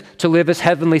gives to live as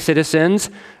heavenly citizens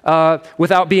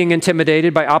without being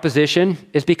intimidated by opposition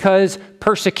is because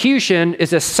persecution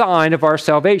is a sign of our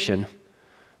salvation.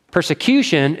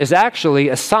 Persecution is actually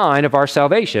a sign of our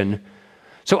salvation.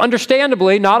 So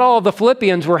understandably, not all of the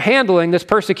Philippians were handling this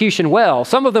persecution well.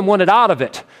 Some of them wanted out of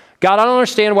it. God, I don't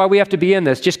understand why we have to be in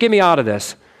this. Just get me out of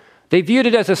this. They viewed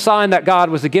it as a sign that God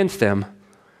was against them.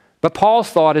 But Paul's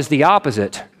thought is the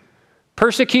opposite.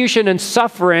 Persecution and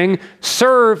suffering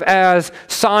serve as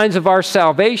signs of our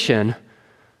salvation,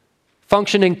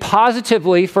 functioning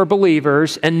positively for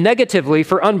believers and negatively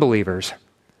for unbelievers.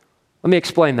 Let me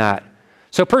explain that.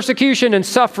 So persecution and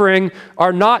suffering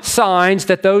are not signs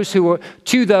that those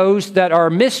that are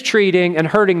mistreating and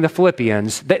hurting the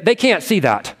Philippians. They can't see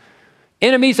that.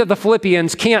 Enemies of the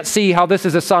Philippians can't see how this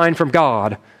is a sign from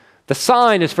God. The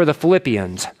sign is for the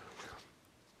Philippians.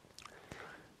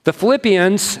 The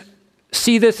Philippians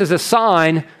see this as a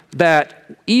sign that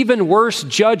even worse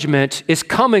judgment is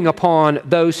coming upon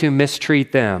those who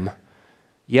mistreat them.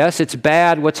 Yes, it's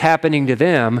bad what's happening to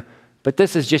them, but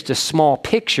this is just a small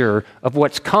picture of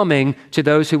what's coming to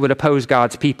those who would oppose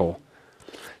God's people.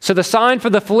 So the sign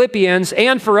for the Philippians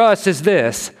and for us is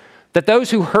this, that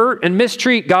those who hurt and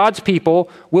mistreat God's people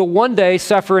will one day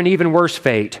suffer an even worse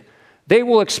fate. They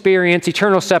will experience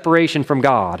eternal separation from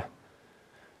God.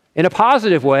 In a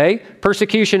positive way,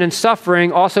 persecution and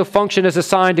suffering also function as a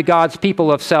sign to God's people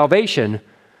of salvation,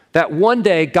 that one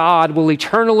day God will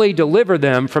eternally deliver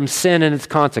them from sin and its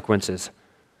consequences.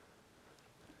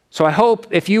 So I hope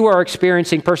if you are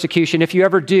experiencing persecution, if you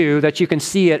ever do, that you can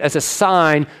see it as a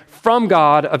sign from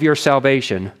God of your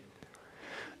salvation.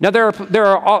 Now, there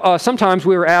are sometimes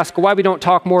we were asked why we don't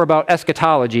talk more about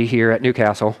eschatology here at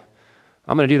Newcastle.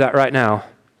 I'm going to do that right now.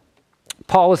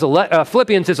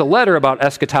 Philippians is a letter about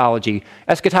eschatology.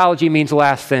 Eschatology means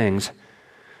last things.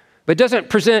 But it doesn't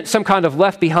present some kind of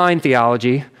left behind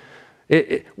theology.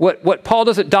 What Paul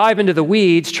doesn't dive into the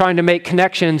weeds trying to make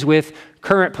connections with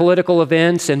current political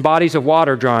events and bodies of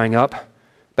water drying up.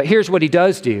 But here's what he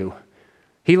does do.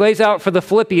 He lays out for the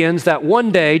Philippians that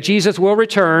one day Jesus will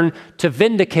return to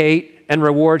vindicate and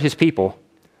reward his people.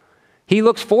 He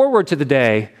looks forward to the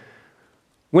day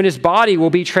when his body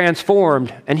will be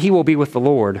transformed and he will be with the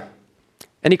Lord.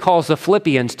 And he calls the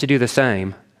Philippians to do the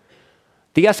same.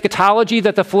 The eschatology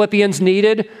that the Philippians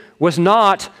needed was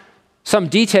not some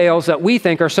details that we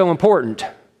think are so important.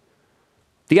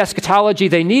 The eschatology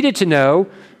they needed to know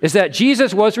is that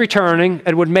Jesus was returning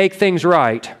and would make things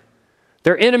right.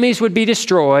 Their enemies would be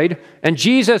destroyed, and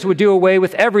Jesus would do away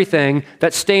with everything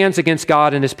that stands against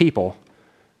God and his people.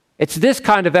 It's this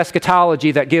kind of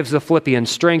eschatology that gives the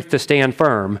Philippians strength to stand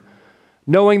firm,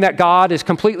 knowing that God is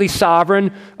completely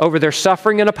sovereign over their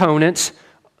suffering and opponents,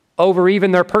 over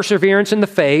even their perseverance in the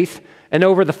faith, and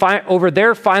over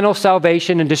their final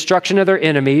salvation and destruction of their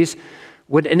enemies,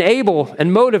 would enable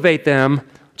and motivate them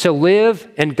to live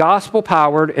in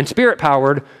gospel-powered and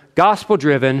spirit-powered,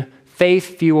 gospel-driven,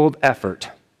 faith-fueled effort.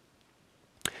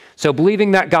 So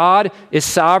believing that God is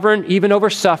sovereign even over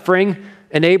suffering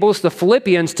enables the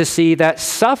Philippians to see that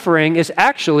suffering is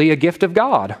actually a gift of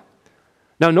God.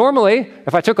 Now, normally,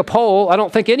 if I took a poll, I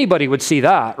don't think anybody would see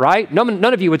that, right? None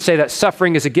of you would say that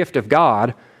suffering is a gift of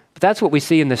God, but that's what we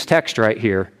see in this text right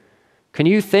here. Can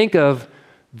you think of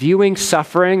viewing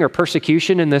suffering or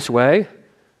persecution in this way?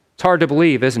 It's hard to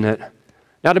believe, isn't it?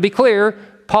 Now, to be clear,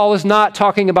 Paul is not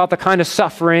talking about the kind of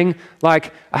suffering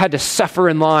like I had to suffer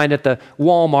in line at the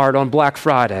Walmart on Black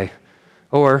Friday,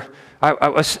 or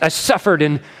I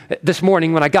suffered this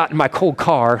morning when I got in my cold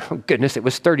car. Oh, goodness, it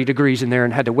was 30 degrees in there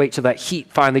and had to wait till that heat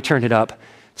finally turned it up.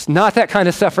 It's not that kind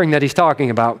of suffering that he's talking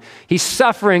about. He's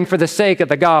suffering for the sake of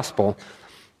the gospel.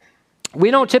 We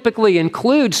don't typically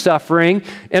include suffering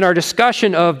in our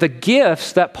discussion of the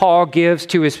gifts that God gives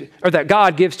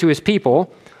to his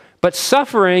people, but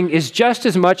suffering is just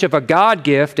as much of a God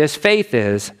gift as faith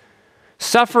is.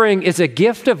 Suffering is a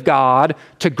gift of God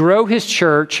to grow his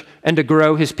church and to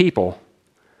grow his people.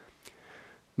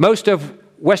 Most of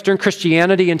Western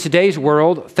Christianity in today's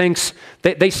world thinks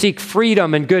that they seek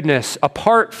freedom and goodness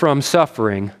apart from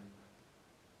suffering.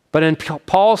 But in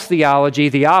Paul's theology,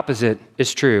 the opposite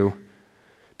is true.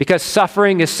 Because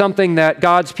suffering is something that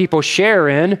God's people share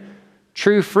in,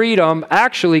 true freedom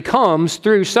actually comes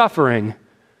through suffering.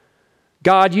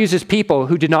 God uses people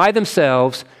who deny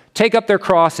themselves, take up their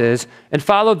crosses, and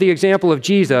follow the example of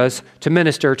Jesus to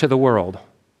minister to the world.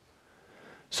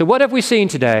 So what have we seen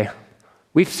today?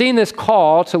 We've seen this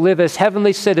call to live as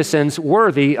heavenly citizens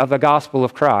worthy of the gospel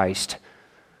of Christ.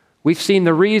 We've seen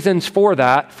the reasons for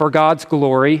that, for God's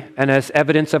glory and as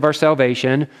evidence of our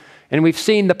salvation, and we've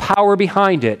seen the power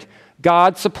behind it.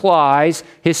 God supplies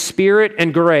his Spirit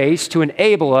and grace to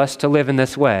enable us to live in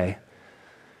this way.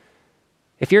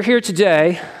 If you're here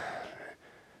today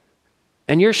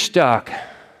and you're stuck,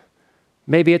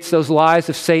 maybe it's those lies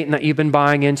of Satan that you've been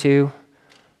buying into,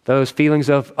 those feelings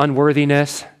of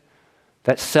unworthiness,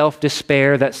 that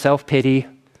self-despair, that self-pity,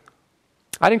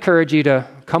 I'd encourage you to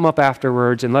come up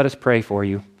afterwards and let us pray for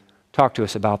you. Talk to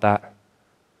us about that.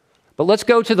 But let's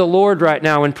go to the Lord right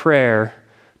now in prayer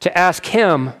to ask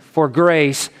him for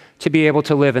grace to be able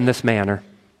to live in this manner.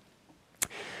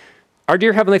 Our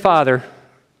dear Heavenly Father,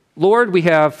 Lord, we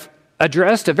have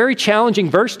addressed a very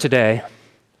challenging verse today.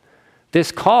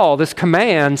 This call, this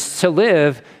command to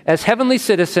live as heavenly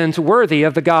citizens worthy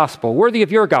of the gospel, worthy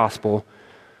of your gospel.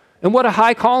 And what a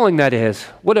high calling that is.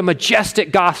 What a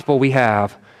majestic gospel we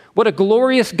have. What a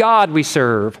glorious God we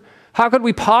serve. How could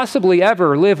we possibly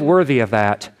ever live worthy of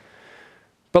that?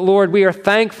 But Lord, we are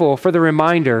thankful for the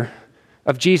reminder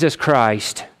of Jesus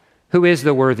Christ, who is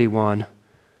the worthy one,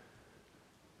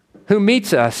 who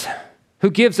meets us,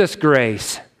 who gives us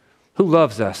grace, who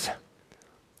loves us.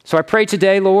 So I pray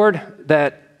today, Lord,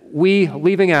 that we,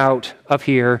 leaving out of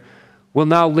here, will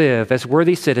now live as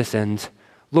worthy citizens.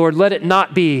 Lord, let it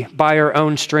not be by our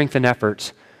own strength and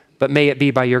efforts, but may it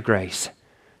be by your grace.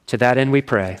 To that end we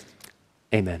pray.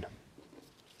 Amen.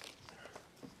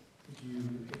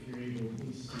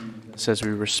 As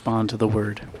we respond to the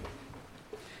word.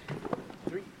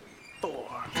 3, 4.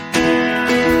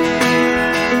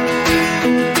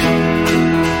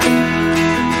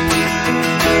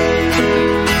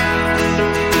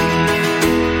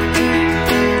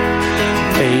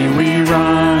 May we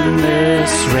run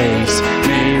this race.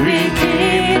 May we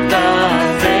keep the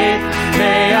faith.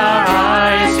 May our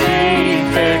eyes be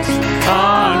fixed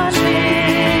on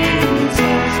Jesus,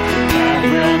 that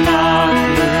will not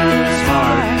lose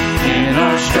heart in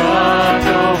our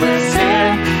struggle.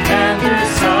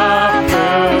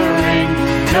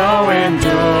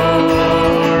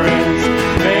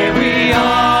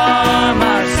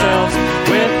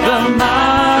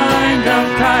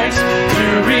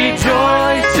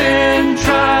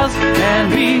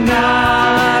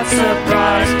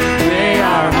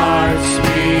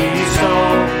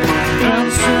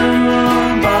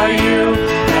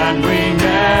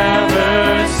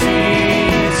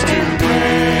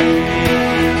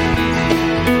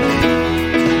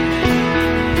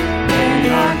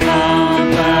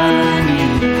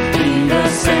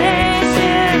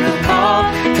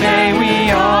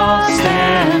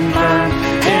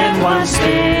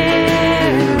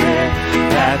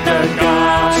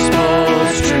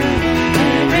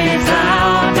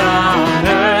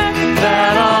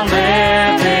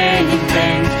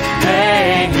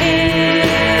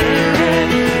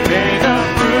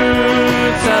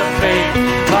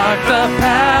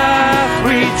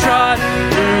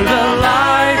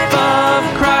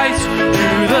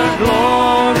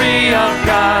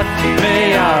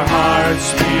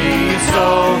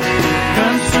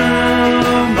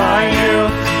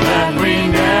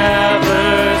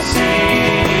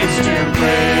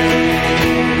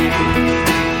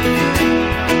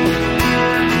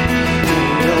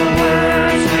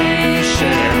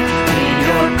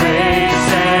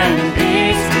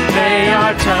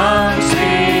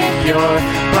 your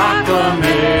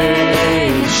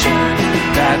proclamation,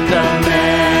 that the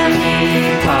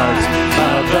many parts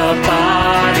of the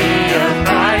body of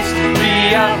Christ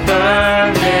be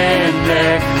affirmed in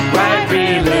their right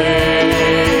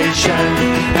relation.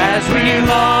 As we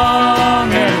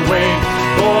long and wait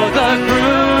for the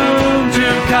groom to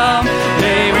come,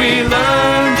 may we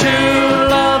learn to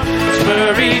love,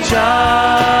 spur each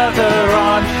other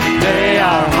on. May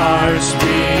our hearts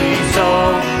be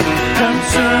so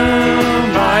consumed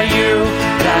by you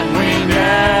that we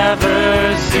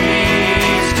never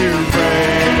cease to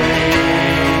pray.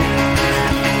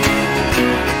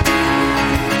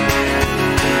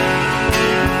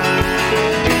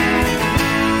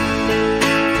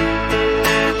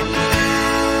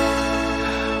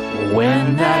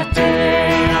 When that day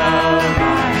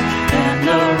arrives and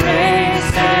the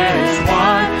race is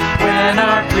won, when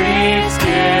our griefs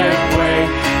give way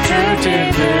to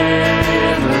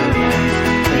deliverance,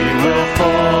 we will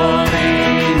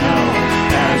fully know,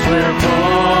 as we're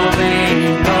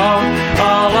fully known,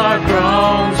 all our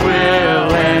groans will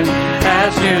end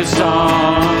as new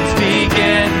songs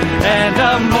begin, and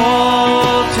a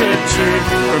multitude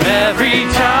from every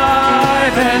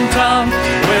tribe and tongue,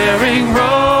 wearing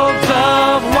robes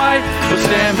of white, will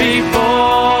stand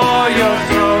before your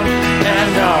throne,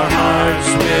 and our hearts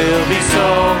will be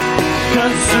so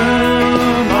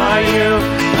consumed by you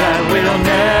that we'll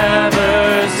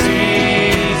never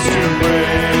cease to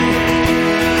pray.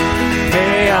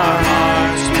 May our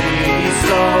hearts be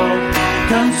so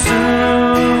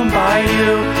consumed by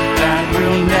you that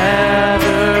we'll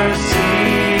never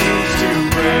cease to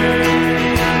pray.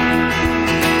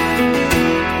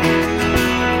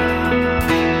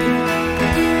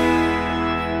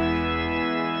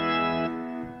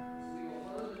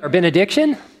 Our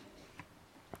benediction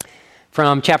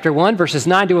from chapter 1, verses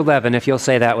 9 to 11, if you'll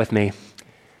say that with me.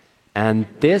 And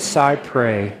this I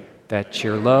pray, that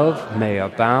your love may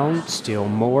abound still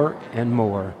more and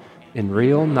more in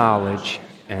real knowledge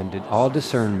and in all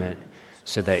discernment,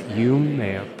 so that you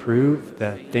may approve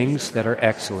the things that are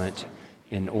excellent,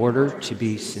 in order to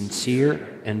be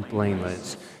sincere and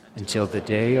blameless until the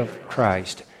day of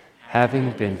Christ,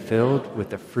 having been filled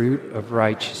with the fruit of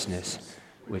righteousness,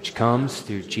 which comes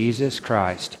through Jesus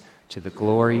Christ, to the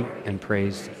glory and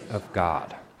praise of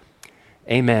God.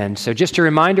 Amen. So just a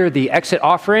reminder, the exit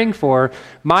offering for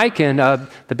Mike and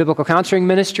the Biblical Counseling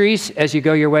Ministries as you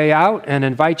go your way out, and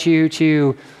invite you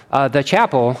to the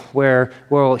chapel where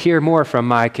we'll hear more from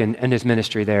Mike and his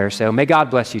ministry there. So may God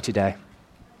bless you today.